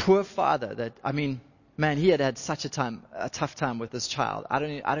poor father he had such a tough time with this child. I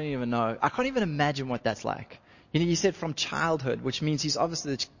don't even know. I can't even imagine what that's like. You know, he said from childhood, which means he's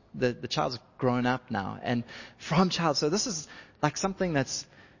obviously the child's grown up now, and from child. So this is like something that's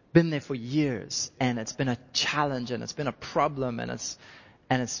been there for years, and it's been a challenge, and it's been a problem, and it's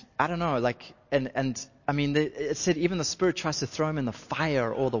I don't know, like, it said even the Spirit tries to throw him in the fire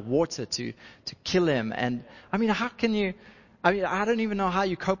or the water to kill him. And how can you, I don't even know how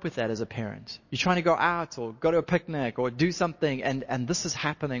you cope with that as a parent. You're trying to go out or go to a picnic or do something, and this is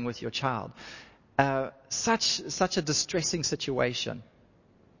happening with your child. Such a distressing situation.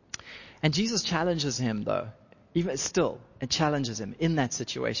 And Jesus challenges him, though. Even still, it challenges him in that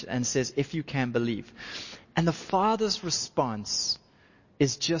situation and says, if you can believe. And the father's response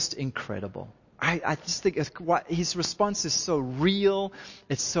is just incredible. I just think his response is so real.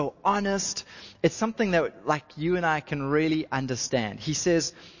 It's so honest. It's something that like you and I can really understand. He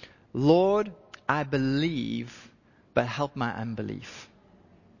says, Lord, I believe, but help my unbelief.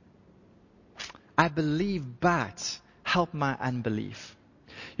 I believe, but help my unbelief.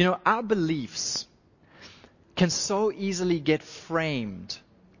 You know, our beliefs can so easily get framed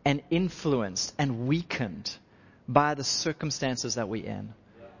and influenced and weakened by the circumstances that we're in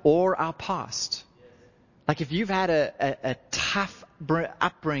or our past. Like if you've had a tough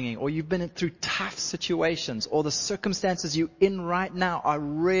upbringing, or you've been through tough situations, or the circumstances you're in right now are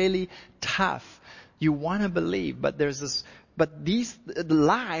really tough, you want to believe, but there's this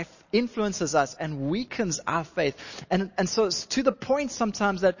life influences us and weakens our faith. And so it's to the point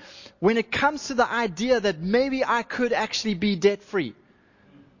sometimes that when it comes to the idea that maybe I could actually be debt free,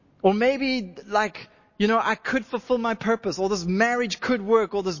 or maybe I could fulfill my purpose, or this marriage could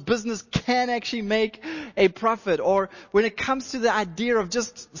work, or this business can actually make a profit, or when it comes to the idea of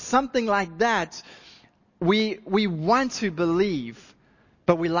just something like that, we want to believe,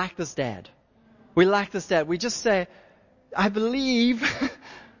 but we lack this dad. We lack this dad. We just say, I believe,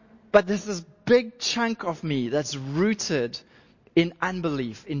 but there's this big chunk of me that's rooted in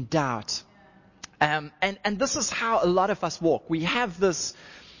unbelief, in doubt. And this is how a lot of us walk. We have this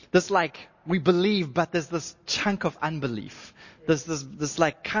we believe, but there's this chunk of unbelief. There's this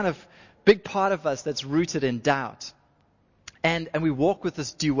kind of big part of us that's rooted in doubt. And we walk with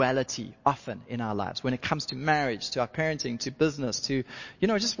this duality often in our lives when it comes to marriage, to our parenting, to business, to,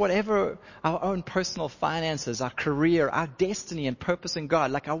 just whatever, our own personal finances, our career, our destiny and purpose in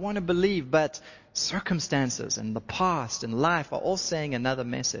God. I want to believe, but circumstances and the past and life are all saying another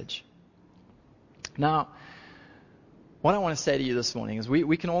message. Now, what I want to say to you this morning is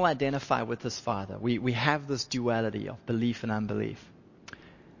we can all identify with this father. We have this duality of belief and unbelief.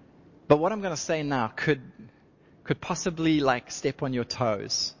 But what I'm going to say now could possibly step on your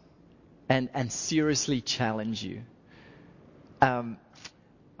toes and seriously challenge you.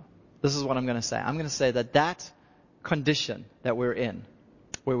 This is what I'm going to say. I'm going to say that condition that we're in,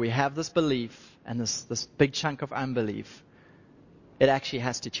 where we have this belief and this big chunk of unbelief, it actually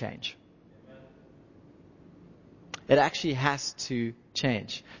has to change. It actually has to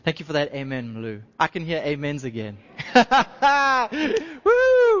change. Thank you for that amen, Mlu. I can hear amens again.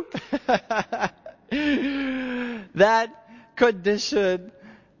 Woo! That condition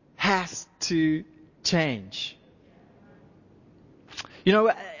has to change.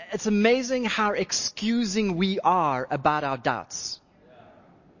 It's amazing how excusing we are about our doubts.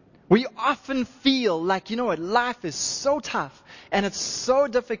 We often feel like, life is so tough and it's so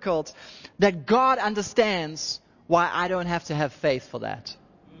difficult that God understands why I don't have to have faith for that.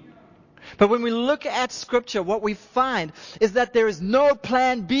 But when we look at Scripture, what we find is that there is no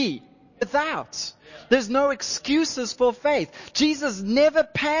plan B without. There's no excuses for faith. Jesus never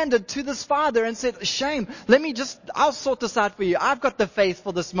pandered to this father and said, shame, I'll sort this out for you. I've got the faith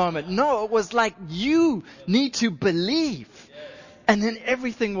for this moment. No, it was like, you need to believe. And then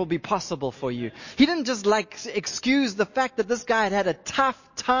everything will be possible for you. He didn't just excuse the fact that this guy had a tough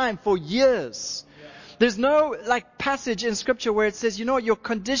time for years. There's no passage in Scripture where it says, your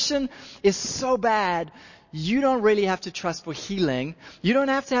condition is so bad, you don't really have to trust for healing. You don't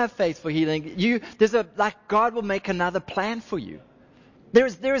have to have faith for healing. God will make another plan for you.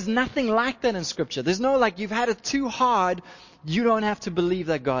 There is nothing like that in Scripture. There's no you've had it too hard, you don't have to believe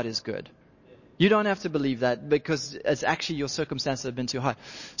that God is good. You don't have to believe that because it's actually your circumstances have been too hard.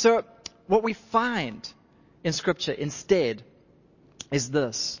 So what we find in Scripture instead is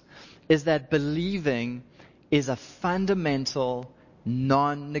that believing is a fundamental,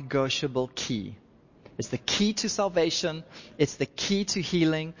 non-negotiable key. It's the key to salvation. It's the key to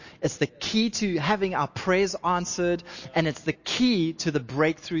healing. It's the key to having our prayers answered. And it's the key to the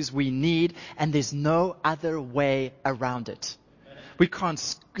breakthroughs we need. And there's no other way around it. We can't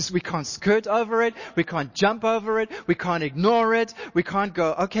skirt over it. We can't jump over it. We can't ignore it. We can't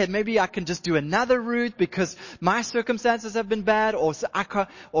go, okay, maybe I can just do another route because my circumstances have been bad, or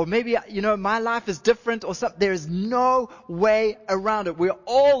maybe, my life is different or something. There is no way around it. We're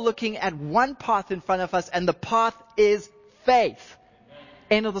all looking at one path in front of us, and the path is faith.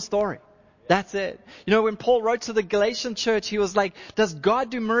 End of the story. That's it. When Paul wrote to the Galatian church, he was like, does God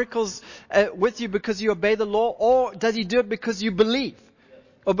do miracles with you because you obey the law, or does he do it because you believe?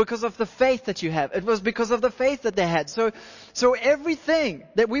 Or because of the faith that you have? It was because of the faith that they had. So everything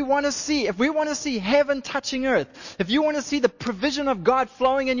that we want to see, if we want to see heaven touching earth, if you want to see the provision of God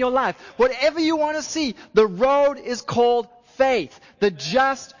flowing in your life, whatever you want to see, the road is called faith. The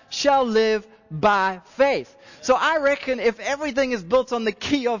just shall live by faith. So I reckon if everything is built on the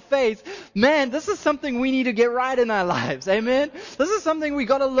key of faith, man, this is something we need to get right in our lives. Amen. This is something we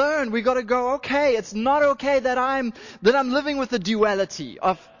got to learn. We got to go, okay, it's not okay that I'm living with the duality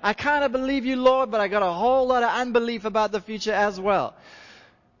of I kind of believe you, Lord, but I got a whole lot of unbelief about the future as well.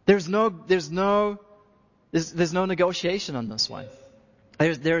 There's no negotiation on this one.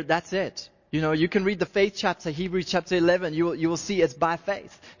 That's it. You can read the faith chapter, Hebrews chapter 11. You will see it's by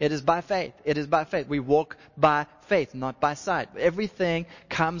faith. It is by faith. It is by faith. We walk by faith, not by sight. Everything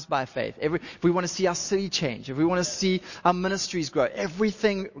comes by faith. If we want to see our city change, if we want to see our ministries grow,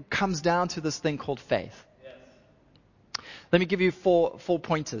 everything comes down to this thing called faith. Let me give you four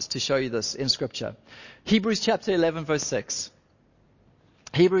pointers to show you this in Scripture. Hebrews chapter 11, verse 6.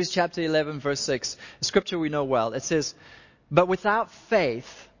 Hebrews chapter 11, verse 6. A scripture we know well. It says, but without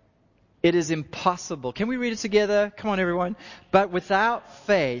faith, it is impossible. Can we read it together? Come on, everyone. But without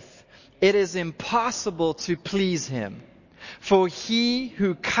faith, it is impossible to please Him. For he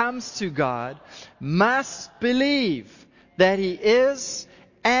who comes to God must believe that He is,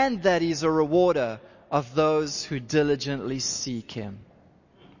 and that He's a rewarder of those who diligently seek Him.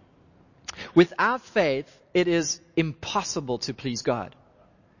 Without faith, it is impossible to please God.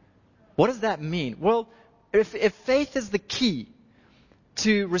 What does that mean? Well, if faith is the key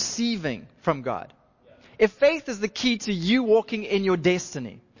to receiving from God, if faith is the key to you walking in your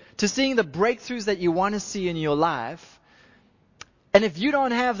destiny, to seeing the breakthroughs that you want to see in your life, and if you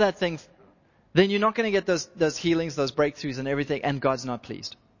don't have that thing, then you're not going to get those healings, those breakthroughs and everything, and God's not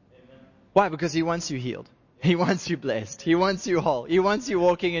pleased. Why? Because He wants you healed. He wants you blessed. He wants you whole. He wants you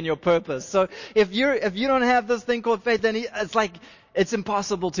walking in your purpose. So if you don't have this thing called faith, then it's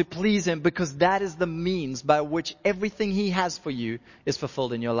impossible to please Him, because that is the means by which everything He has for you is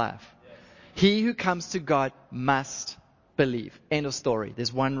fulfilled in your life. Yes. He who comes to God must believe. End of story.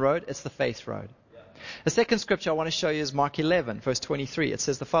 There's one road. It's the faith road. Yeah. The second scripture I want to show you is Mark 11, verse 23. It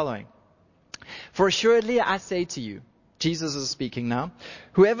says the following. For assuredly I say to you, Jesus is speaking now,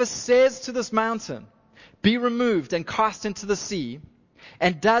 whoever says to this mountain, be removed and cast into the sea,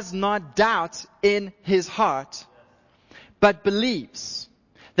 and does not doubt in his heart, but believes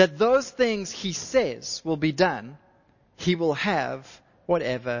that those things he says will be done, he will have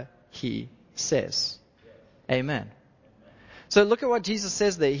whatever he says. Amen. So look at what Jesus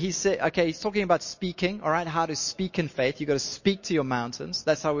says there. He said, okay, He's talking about speaking, all right, how to speak in faith. You've got to speak to your mountains.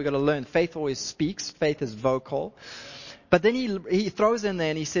 That's how we've got to learn. Faith always speaks. Faith is vocal. But then he throws in there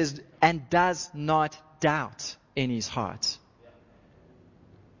and he says, and does not doubt in his heart.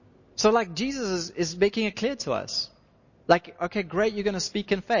 So like Jesus is making it clear to us. Like, okay, great, you're going to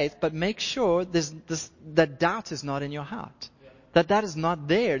speak in faith, but make sure that doubt is not in your heart. That is not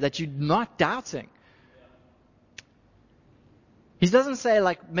there, that you're not doubting. He doesn't say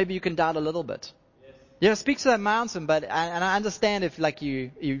like maybe you can doubt a little bit. Yeah, speak to that mountain, but and I understand if like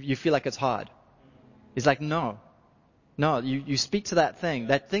you feel like it's hard. He's like, no, you speak to that thing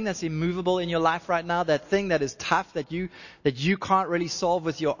that's immovable in your life right now, that thing that is tough, that you can't really solve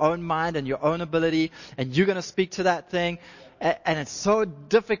with your own mind and your own ability, and you're going to speak to that thing, and it's so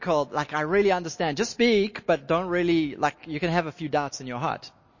difficult. Like, I really understand. Just speak, but don't really, like, you can have a few doubts in your heart.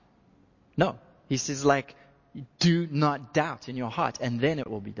 No, he says like, do not doubt in your heart, and then it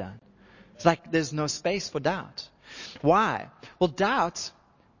will be done. It's like there's no space for doubt. Why? Well, doubt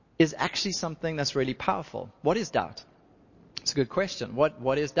is actually something that's really powerful. What is doubt? It's a good question.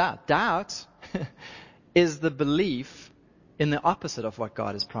 What is doubt? Doubt is the belief in the opposite of what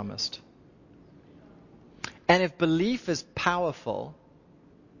God has promised. And if belief is powerful,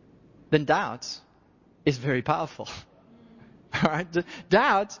 then doubt is very powerful. All right?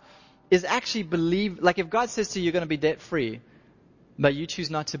 Doubt is actually believe, like if God says to you, you're going to be debt free, but you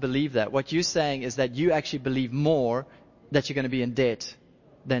choose not to believe that, what you're saying is that you actually believe more that you're going to be in debt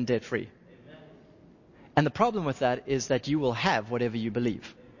than debt free. And the problem with that is that you will have whatever you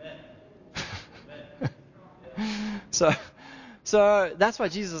believe. So that's why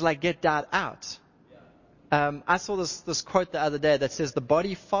Jesus is like, get doubt out. I saw this quote the other day that says the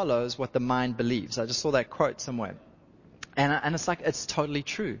body follows what the mind believes. I just saw that quote somewhere. And it's like, it's totally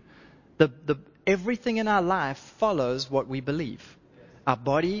true. Everything in our life follows what we believe. Our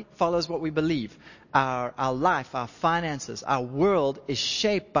body follows what we believe. Our life, our finances, our world is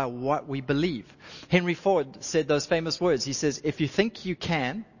shaped by what we believe. Henry Ford said those famous words. He says, if you think you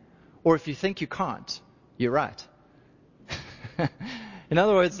can, or if you think you can't, you're right. In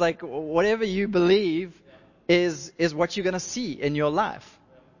other words, like whatever you believe is what you're going to see in your life.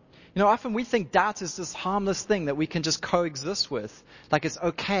 You know, often we think doubt is this harmless thing that we can just coexist with. Like it's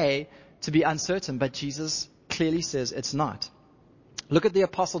okay to be uncertain, but Jesus clearly says it's not. Look at the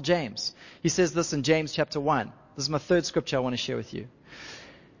Apostle James. He says this in James chapter 1. This is my third scripture I want to share with you.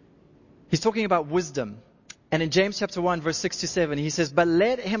 He's talking about wisdom. And in James chapter 1, verse 6 to 7, he says, but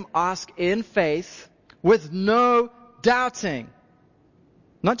let him ask in faith with no doubting.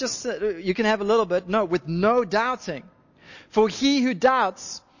 Not just, you can have a little bit. No, with no doubting. For he who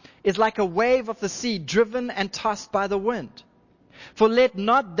doubts is like a wave of the sea driven and tossed by the wind. For let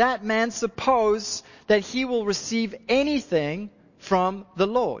not that man suppose that he will receive anything from the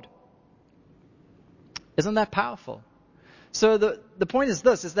Lord. Isn't that powerful? So the point is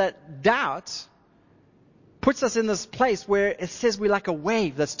this, is that doubt puts us in this place where it says we're like a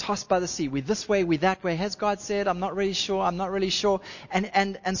wave that's tossed by the sea. We're this way, we're that way. Has God said? I'm not really sure. I'm not really sure.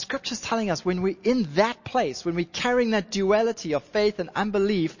 And Scripture's telling us when we're in that place, when we're carrying that duality of faith and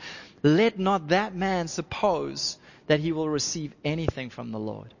unbelief, let not that man suppose that he will receive anything from the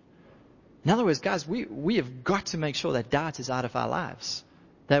Lord. In other words, guys, we have got to make sure that doubt is out of our lives.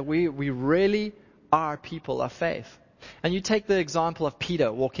 That we really are people of faith. And you take the example of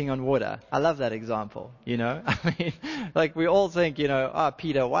Peter walking on water. I love that example, I mean, like we all think,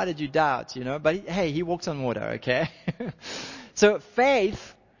 Peter, why did you doubt, But he walked on water, okay? So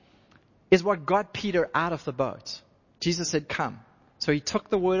faith is what got Peter out of the boat. Jesus said, come. So he took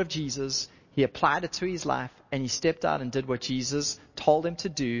the word of Jesus, he applied it to his life, and he stepped out and did what Jesus told him to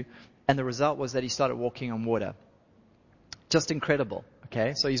do. And the result was that he started walking on water. Just incredible,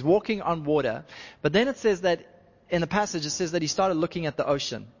 okay? So he's walking on water. But then it says that in the passage, it says that he started looking at the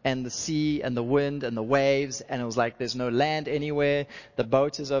ocean and the sea and the wind and the waves. And it was like, there's no land anywhere. The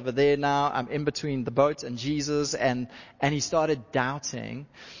boat is over there now. I'm in between the boat and Jesus. And he started doubting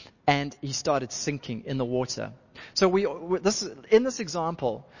and he started sinking in the water. So in this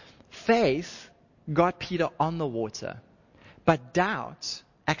example, faith got Peter on the water, but doubt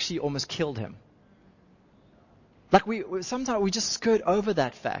actually almost killed him. Like sometimes we just skirt over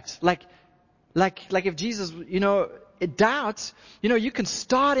that fact. Like if Jesus, doubt, you can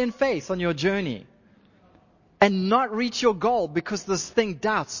start in faith on your journey and not reach your goal because this thing,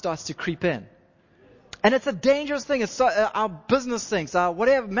 doubt, starts to creep in. And it's a dangerous thing. It's our business things, our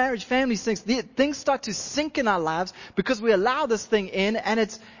whatever, marriage, family things. Things start to sink in our lives because we allow this thing in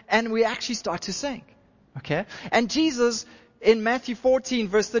and we actually start to sink. Okay? And Jesus, in Matthew 14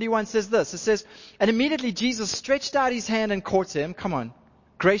 verse 31 says this. It says, and immediately Jesus stretched out his hand and caught him. Come on.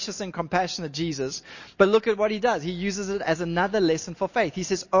 Gracious and compassionate Jesus. But look at what he does. He uses it as another lesson for faith. He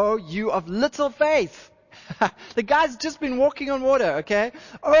says, oh, you of little faith. The guy's just been walking on water, okay?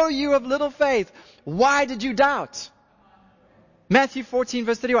 Oh, you of little faith. Why did you doubt? Matthew 14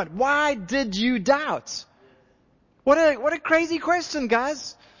 verse 31. Why did you doubt? What a crazy question,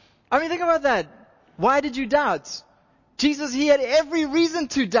 guys. I mean, think about that. Why did you doubt? Jesus, he had every reason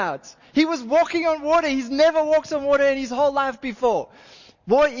to doubt. He was walking on water. He's never walked on water in his whole life before.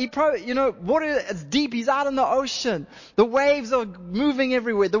 Boy, he probably, water is deep. He's out in the ocean. The waves are moving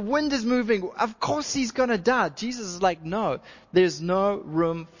everywhere. The wind is moving. Of course he's going to doubt. Jesus is like, no, there's no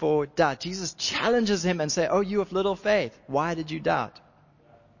room for doubt. Jesus challenges him and say, oh, you of little faith. Why did you doubt?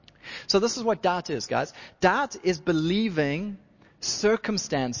 So this is what doubt is, guys. Doubt is believing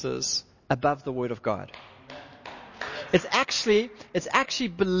circumstances above the word of God. It's actually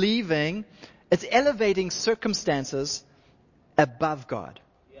believing, it's elevating circumstances above God.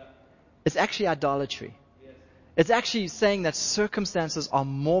 It's actually idolatry. It's actually saying that circumstances are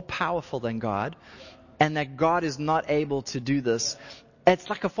more powerful than God and that God is not able to do this. It's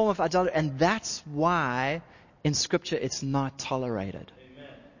like a form of idolatry, and that's why in Scripture it's not tolerated.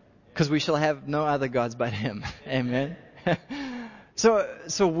 Because we shall have no other gods but Him. Amen.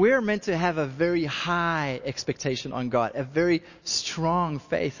 So we're meant to have a very high expectation on God, a very strong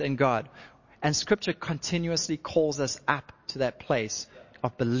faith in God. And Scripture continuously calls us up to that place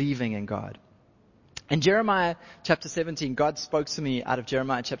of believing in God. In Jeremiah chapter 17, God spoke to me out of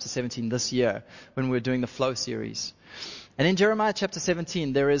Jeremiah chapter 17 this year when we were doing the Flow series. And in Jeremiah chapter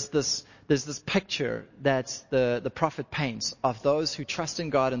 17, there's this picture that the prophet paints of those who trust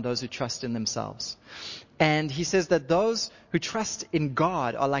in God and those who trust in themselves. And he says that those who trust in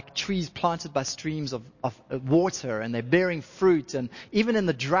God are like trees planted by streams of water, and they're bearing fruit, and even in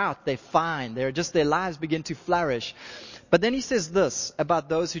the drought they're fine. Their lives begin to flourish. But then he says this about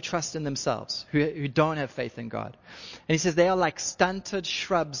those who trust in themselves, who don't have faith in God. And he says they are like stunted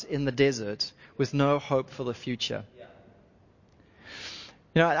shrubs in the desert with no hope for the future.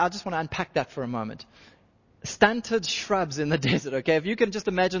 I just want to unpack that for a moment. Stunted shrubs in the desert, okay? If you can just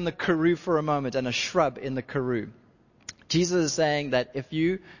imagine the Karoo for a moment and a shrub in the Karoo. Jesus is saying that if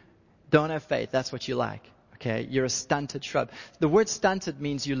you don't have faith, that's what you like, okay? You're a stunted shrub. The word stunted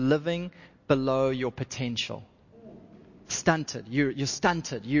means you're living below your potential. Stunted. You're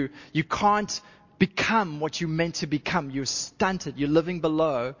stunted. You can't become what you're meant to become. You're stunted. You're living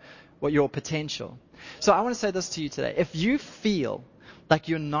below your potential. So I want to say this to you today. If you feel like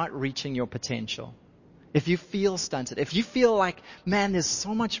you're not reaching your potential, if you feel stunted, if you feel like, man, there's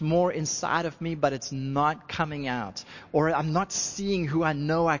so much more inside of me, but it's not coming out, or I'm not seeing who I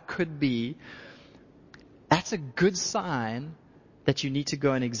know I could be, that's a good sign that you need to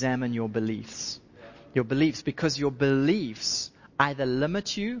go and examine your beliefs. Your beliefs, because your beliefs either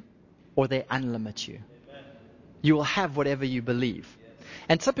limit you or they unlimit you. You will have whatever you believe.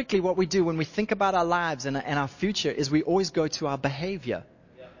 And typically what we do when we think about our lives and our future is we always go to our behavior.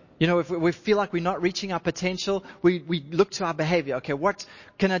 You know, if we feel like we're not reaching our potential, we look to our behavior. Okay, what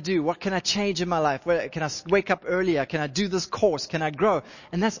can I do? What can I change in my life? Can I wake up earlier? Can I do this course? Can I grow?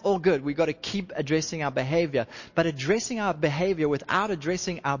 And that's all good. We've got to keep addressing our behavior. But addressing our behavior without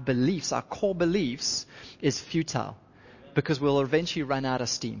addressing our beliefs, our core beliefs, is futile. Because we'll eventually run out of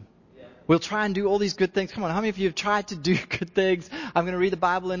steam. We'll try and do all these good things. Come on, how many of you have tried to do good things? I'm going to read the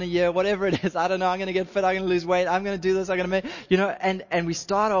Bible in a year, whatever it is. I don't know. I'm going to get fit. I'm going to lose weight. I'm going to do this. I'm going to make, and we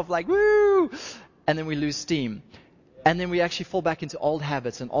start off like, woo! And then we lose steam. And then we actually fall back into old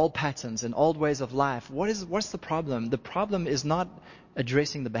habits and old patterns and old ways of life. What's the problem? The problem is not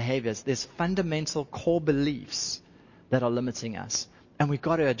addressing the behaviors. There's fundamental core beliefs that are limiting us. And we've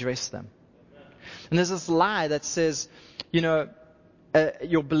got to address them. And there's this lie that says,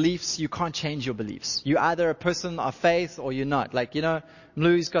 your beliefs, you can't change your beliefs. You're either a person of faith or you're not. Like,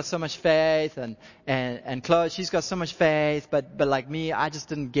 Louie's got so much faith and Chloe, she's got so much faith, but like me, I just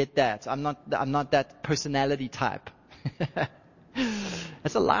didn't get that. I'm not that personality type.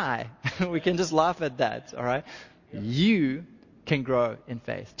 That's a lie. We can just laugh at that, all right? You can grow in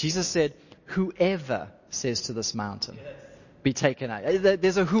faith. Jesus said, whoever says to this mountain, be taken out.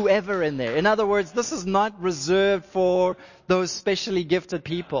 There's a whoever in there. In other words, this is not reserved for those specially gifted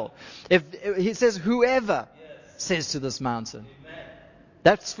people. If he says whoever says to this mountain,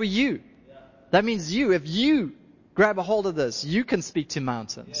 that's for you. That means if you grab a hold of this, you can speak to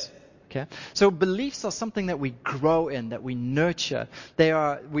mountains. Okay? So beliefs are something that we grow in, that we nurture.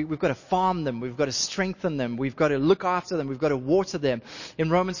 We've got to farm them. We've got to strengthen them. We've got to look after them. We've got to water them. In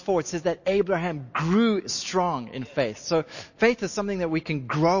Romans 4, it says that Abraham grew strong in faith. So faith is something that we can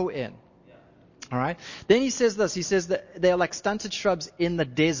grow in. All right? Then he says this. He says that they are like stunted shrubs in the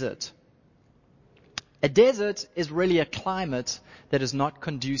desert. A desert is really a climate that is not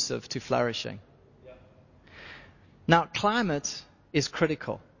conducive to flourishing. Now, climate is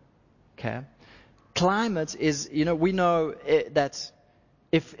critical. Okay. Climate is, we know that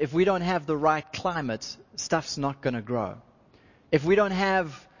if we don't have the right climate, stuff's not going to grow. If we don't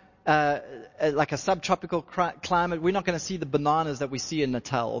have like a subtropical climate, we're not going to see the bananas that we see in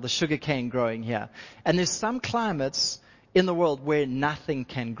Natal or the sugarcane growing here. And there's some climates in the world where nothing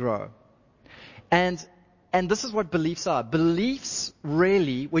can grow. And this is what beliefs are. Beliefs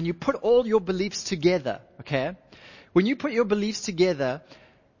really, when you put all your beliefs together, okay, when you put your beliefs together,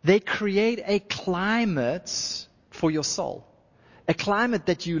 they create a climate for your soul. A climate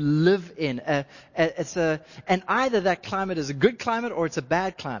that you live in. And either that climate is a good climate or it's a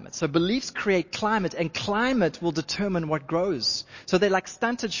bad climate. So beliefs create climate, and climate will determine what grows. So they're like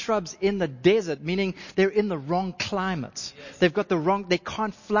stunted shrubs in the desert, meaning they're in the wrong climate. They've got they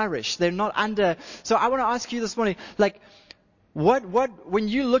can't flourish. They're not under. So I want to ask you this morning, like, when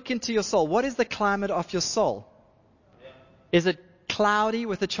you look into your soul, what is the climate of your soul? Is it cloudy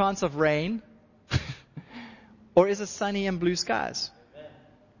with a chance of rain? Or is it sunny and blue skies?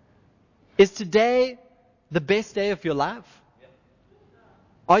 Is today the best day of your life?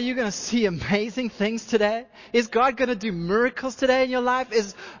 Are you going to see amazing things today? Is God going to do miracles today in your life?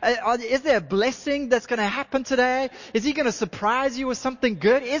 Is there a blessing that's going to happen today? Is He going to surprise you with something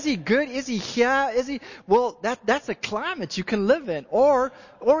good? Is He good? Is He here? Well, that's a climate you can live in. Or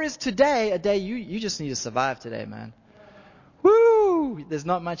is today a day you just need to survive today, man? Woo! There's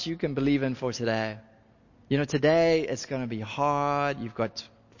not much you can believe in for today. Today it's going to be hard. You've got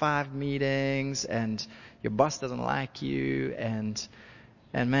 5 meetings and your boss doesn't like you and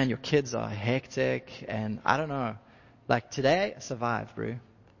man, your kids are hectic and I don't know. Like today, survive, bro.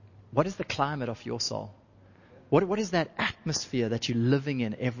 What is the climate of your soul? What is that atmosphere that you're living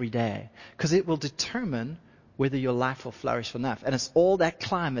in every day? Because it will determine whether your life will flourish or not. And it's all that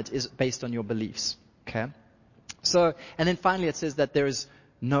climate is based on your beliefs. Okay? So, and then finally it says that there is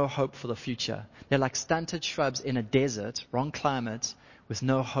no hope for the future. They're like stunted shrubs in a desert, wrong climate, with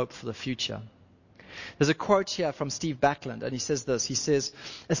no hope for the future. There's a quote here from Steve Backlund, and he says this. He says,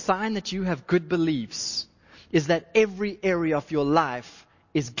 a sign that you have good beliefs is that every area of your life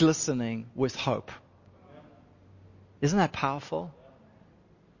is glistening with hope. Isn't that powerful?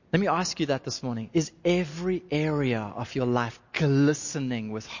 Let me ask you that this morning. Is every area of your life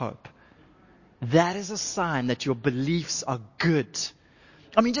glistening with hope? That is a sign that your beliefs are good.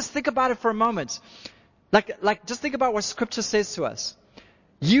 I mean, just think about it for a moment. Like, just think about what Scripture says to us.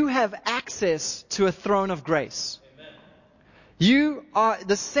 You have access to a throne of grace. Amen. You are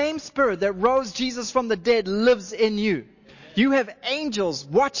the same Spirit that rose Jesus from the dead lives in you. Amen. You have angels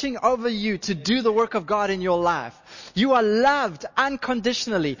watching over you to do the work of God in your life. You are loved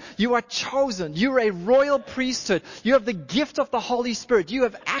unconditionally. You are chosen. You are a royal priesthood. You have the gift of the Holy Spirit. You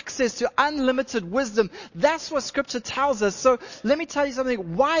have access to unlimited wisdom. That's what Scripture tells us. So let me tell you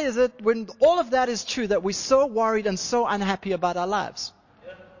something. Why is it when all of that is true that we're so worried and so unhappy about our lives?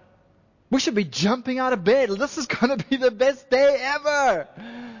 We should be jumping out of bed. This is going to be the best day ever.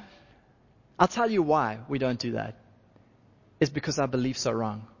 I'll tell you why we don't do that. It's because our beliefs are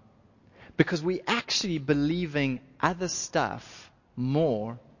wrong. Because we actually believing other stuff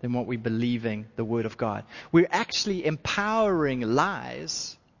more than what we believing the Word of God. We're actually empowering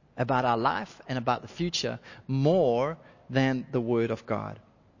lies about our life and about the future more than the Word of God.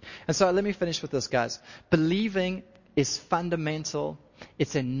 And so let me finish with this, guys. Believing is fundamental.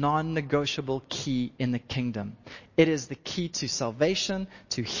 It's a non-negotiable key in the kingdom. It is the key to salvation,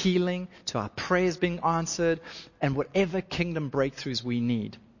 to healing, to our prayers being answered, and whatever kingdom breakthroughs we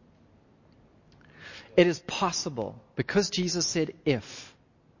need. It is possible, because Jesus said if,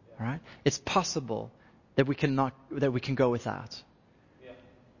 right? It's possible that we can go without.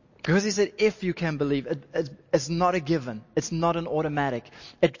 Because he said, if you can believe, it's not a given. It's not an automatic.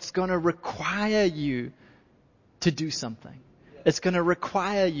 It's going to require you to do something. It's going to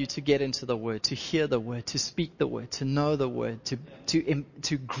require you to get into the Word, to hear the Word, to speak the Word, to know the Word,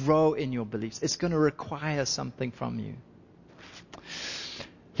 to grow in your beliefs. It's going to require something from you.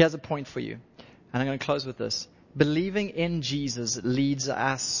 Here's a point for you, and I'm going to close with this. Believing in Jesus leads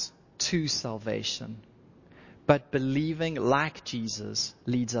us to salvation, but believing like Jesus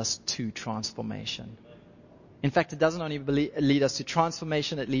leads us to transformation. In fact, it doesn't only lead us to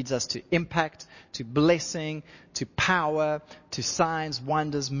transformation, it leads us to impact, to blessing, to power, to signs,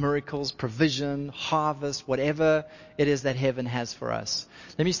 wonders, miracles, provision, harvest, whatever it is that heaven has for us.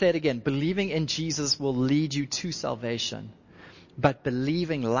 Let me say it again. Believing in Jesus will lead you to salvation. But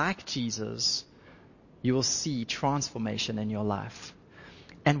believing like Jesus, you will see transformation in your life.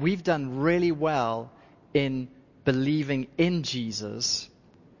 And we've done really well in believing in Jesus,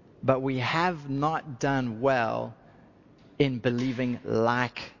 but we have not done well in believing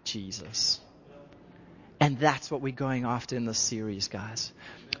like Jesus. And that's what we're going after in this series, guys.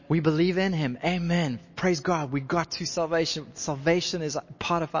 We believe in Him. Amen. Praise God. We got to salvation. Salvation is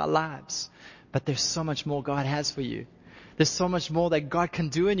part of our lives. But there's so much more God has for you. There's so much more that God can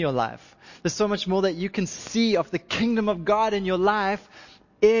do in your life. There's so much more that you can see of the kingdom of God in your life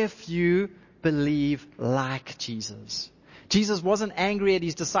if you believe like Jesus. Jesus wasn't angry at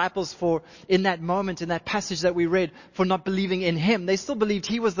His disciples for, in that moment, in that passage that we read, for not believing in Him. They still believed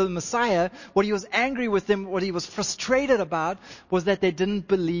He was the Messiah. What He was angry with them, what He was frustrated about, was that they didn't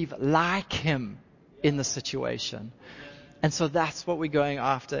believe like Him in the situation. And so that's what we're going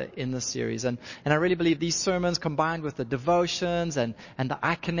after in this series. And I really believe these sermons combined with the devotions and the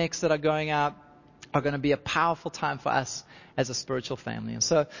iConnects that are going out are going to be a powerful time for us as a spiritual family. And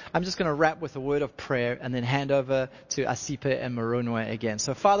so I'm just going to wrap with a word of prayer and then hand over to Asipe and Maronwe again.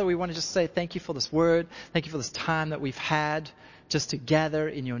 So Father, we want to just say thank you for this word. Thank you for this time that we've had just to gather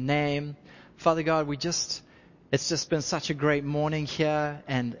in your name. Father God, it's just been such a great morning here.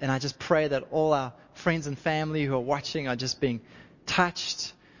 And I just pray that all our friends and family who are watching are just being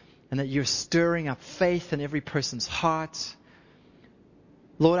touched and that you're stirring up faith in every person's heart.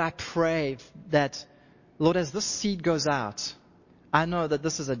 Lord, I pray that, Lord, as this seed goes out, I know that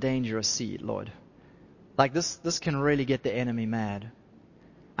this is a dangerous seed, Lord. Like this can really get the enemy mad.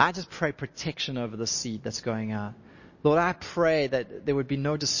 I just pray protection over the seed that's going out. Lord, I pray that there would be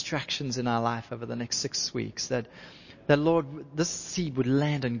no distractions in our life over the next 6 weeks. That Lord, this seed would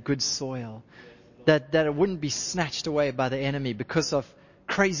land in good soil. That it wouldn't be snatched away by the enemy because of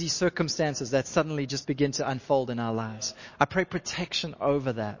crazy circumstances that suddenly just begin to unfold in our lives. I pray protection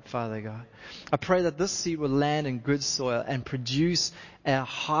over that, Father God. I pray that this seed will land in good soil and produce a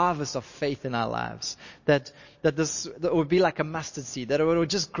harvest of faith in our lives. That it would be like a mustard seed, that it would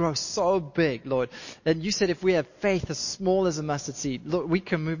just grow so big, Lord. And you said if we have faith as small as a mustard seed, Lord, we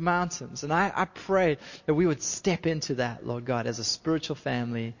can move mountains. And I pray that we would step into that, Lord God, as a spiritual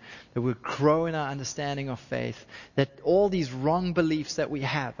family, that we would grow in our understanding of faith, that all these wrong beliefs that we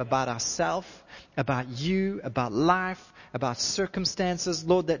have about ourselves, about you, about life, about circumstances,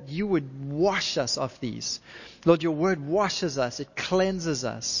 Lord, that you would wash us of these. Lord, your word washes us. It cleanses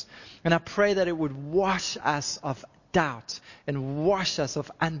us. And I pray that it would wash us of doubt and wash us of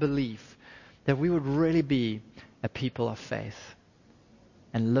unbelief, that we would really be a people of faith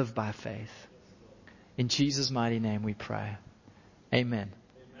and live by faith. In Jesus' mighty name we pray. Amen.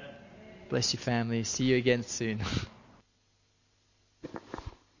 Bless you, family. See you again soon.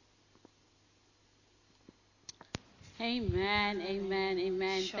 Amen, amen,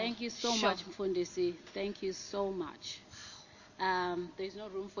 amen. Sure. Thank you so Sure. much, Mfundisi. Thank you so much. There's no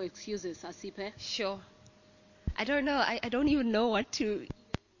room for excuses, Asipe. Sure. I don't know. I don't even know what to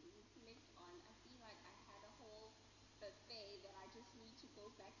reflect on. I feel like I had a whole buffet that I just need to go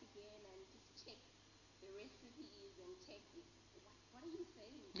back again and just check the recipes and check what are you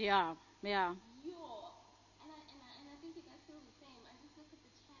saying? Yeah. Yo. And I think you guys feel the same. I just look at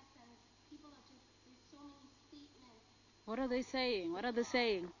the chat and people are just, there's so many statements. What are they saying?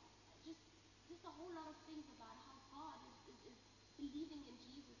 Just a whole lot of things about how God is believing in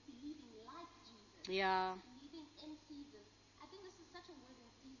Jesus, believing like Jesus. Yeah. Believing in Jesus. I think this is such a word in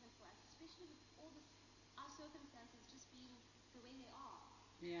season for us, especially with all this, our circumstances just being the way they are.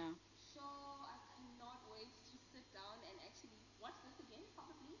 Yeah. So I cannot wait to sit down and actually watch this again,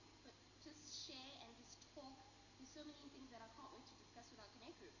 probably, but just share and just talk. There's so many things that I can't wait to discuss with our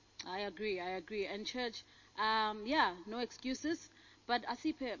Connect group. I agree. And church, no excuses. But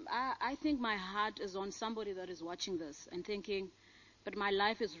Asipe, I think my heart is on somebody that is watching this and thinking, but my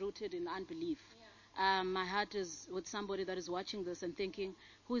life is rooted in unbelief. My heart is with somebody that is watching this and thinking,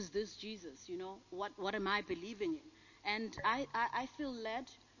 who is this Jesus? What am I believing in? And I feel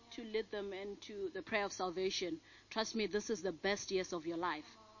led to lead them into the prayer of salvation. Trust me, this is the best years of your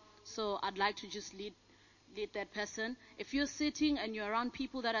life. So I'd like to just lead that person. If you're sitting and you're around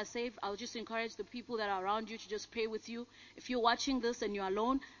people that are saved, I'll just encourage the people that are around you to just pray with you. If you're watching this and you're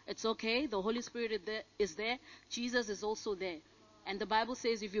alone, it's okay. The Holy Spirit is there. Jesus is also there. And the Bible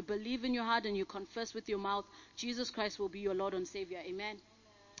says if you believe in your heart and you confess with your mouth, Jesus Christ will be your Lord and Savior. Amen.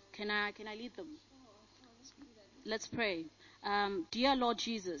 Can I lead them? Let's pray. Dear Lord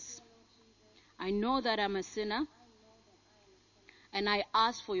Jesus, I know that I'm a sinner and I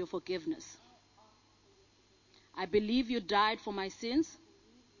ask for your forgiveness. I believe you died for my sins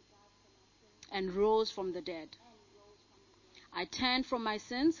and rose from the dead. I turn from my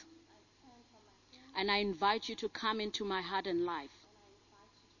sins and I invite you to come into my heart and life.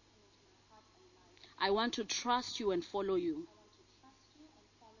 I want to trust you and follow you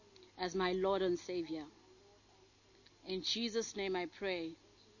as my Lord and Savior. In Jesus' name I pray.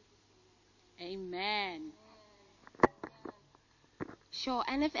 Amen. Sure,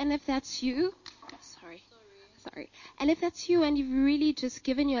 and if that's you, sorry. And if that's you and you've really just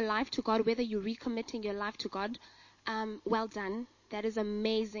given your life to God, whether you're recommitting your life to God, well done. That is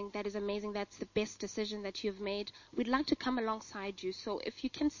amazing. That's the best decision that you've made. We'd like to come alongside you. So if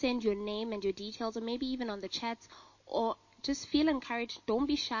you can send your name and your details, or maybe even on the chats, or just feel encouraged. Don't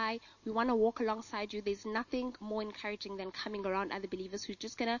be shy. We want to walk alongside you. There's nothing more encouraging than coming around other believers who's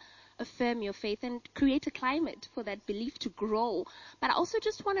just going to affirm your faith and create a climate for that belief to grow. But I also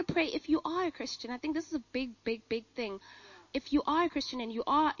just want to pray, if you are a Christian, I think this is a big thing. If you are a Christian and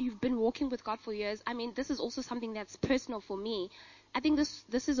you've been walking with God for years, I mean, this is also something that's personal for me. I think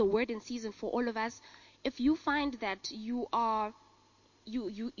this is a word in season for all of us. If you find that you're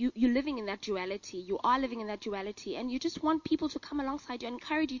living in that duality, you are living in that duality, and you just want people to come alongside you and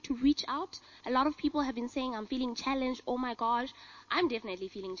encourage you to reach out. A lot of people have been saying, I'm feeling challenged. Oh my gosh, I'm definitely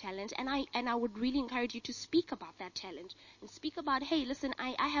feeling challenged. And I would really encourage you to speak about that challenge and speak about, hey, listen,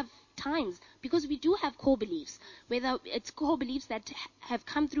 I have times, because we do have core beliefs, whether it's core beliefs that have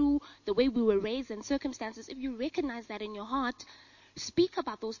come through the way we were raised and circumstances. If you recognize that in your heart, speak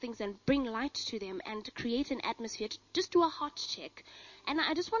about those things and bring light to them and create an atmosphere. Just do a heart check. And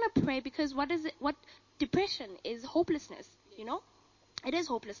I just want to pray, because what depression is hopelessness, It is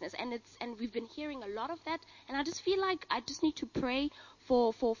hopelessness, and we've been hearing a lot of that, and I just feel like I just need to pray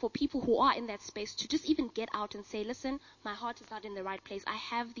for people who are in that space to just even get out and say, listen, my heart is not in the right place. I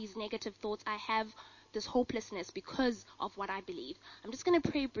have these negative thoughts. I have this hopelessness because of what I believe. I'm just going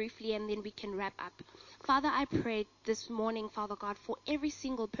to pray briefly and then we can wrap up. Father, I pray this morning, Father God, for every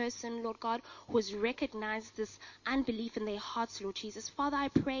single person, Lord God, who has recognized this unbelief in their hearts, Lord Jesus. Father, I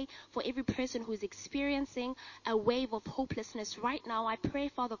pray for every person who is experiencing a wave of hopelessness right now. I pray,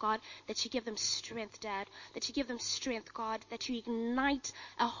 Father God, that you give them strength, Dad, that you give them strength, God, that you ignite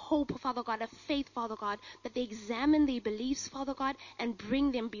a hope, Father God, a faith, Father God, that they examine their beliefs, Father God, and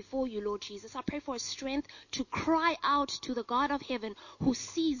bring them before you, Lord Jesus. I pray for a strength to cry out to the God of heaven who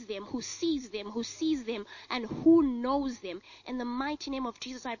sees them, and who knows them. In the mighty name of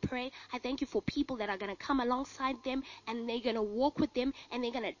Jesus, I pray. I thank you for people that are going to come alongside them, and they're going to walk with them, and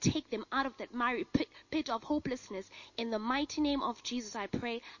they're going to take them out of that miry pit of hopelessness. In the mighty name of Jesus, I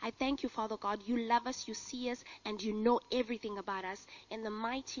pray. I thank you, Father God. You love us, you see us, and you know everything about us. In the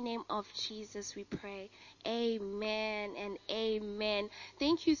mighty name of Jesus, we pray. Amen and amen.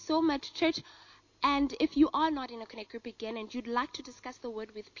 Thank you so much, church. And if you are not in a Connect group again and you'd like to discuss the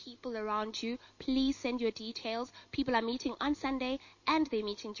word with people around you, please send your details. People are meeting on Sunday and they're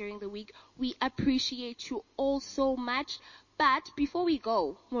meeting during the week. We appreciate you all so much. But before we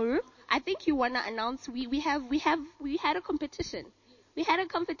go, Muru, I think you want to announce we had a competition. We had a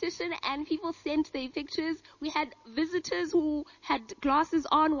competition and people sent their pictures. We had visitors who had glasses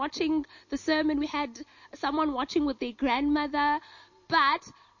on watching the sermon. We had someone watching with their grandmother.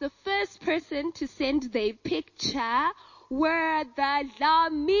 But the first person to send their picture were the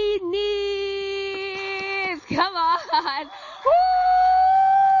Laminis. Come on. Woo!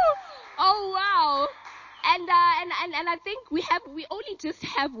 Oh, wow. And I think we only just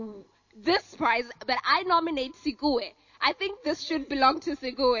have this prize, but I nominate Sigue. I think this should belong to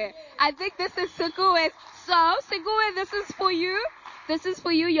Sigue. I think this is Sigue's. So, Sigue, this is for you. This is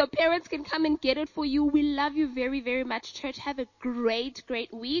for you. Your parents can come and get it for you. We love you very, very much, church. Have a great,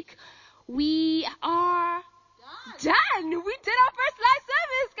 great week. We are done. We did our first live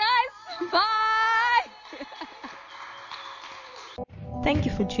service, guys. Bye. Thank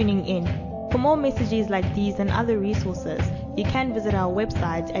you for tuning in. For more messages like these and other resources, you can visit our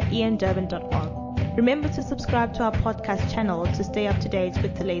website at endurban.org. Remember to subscribe to our podcast channel to stay up to date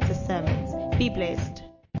with the latest sermons. Be blessed.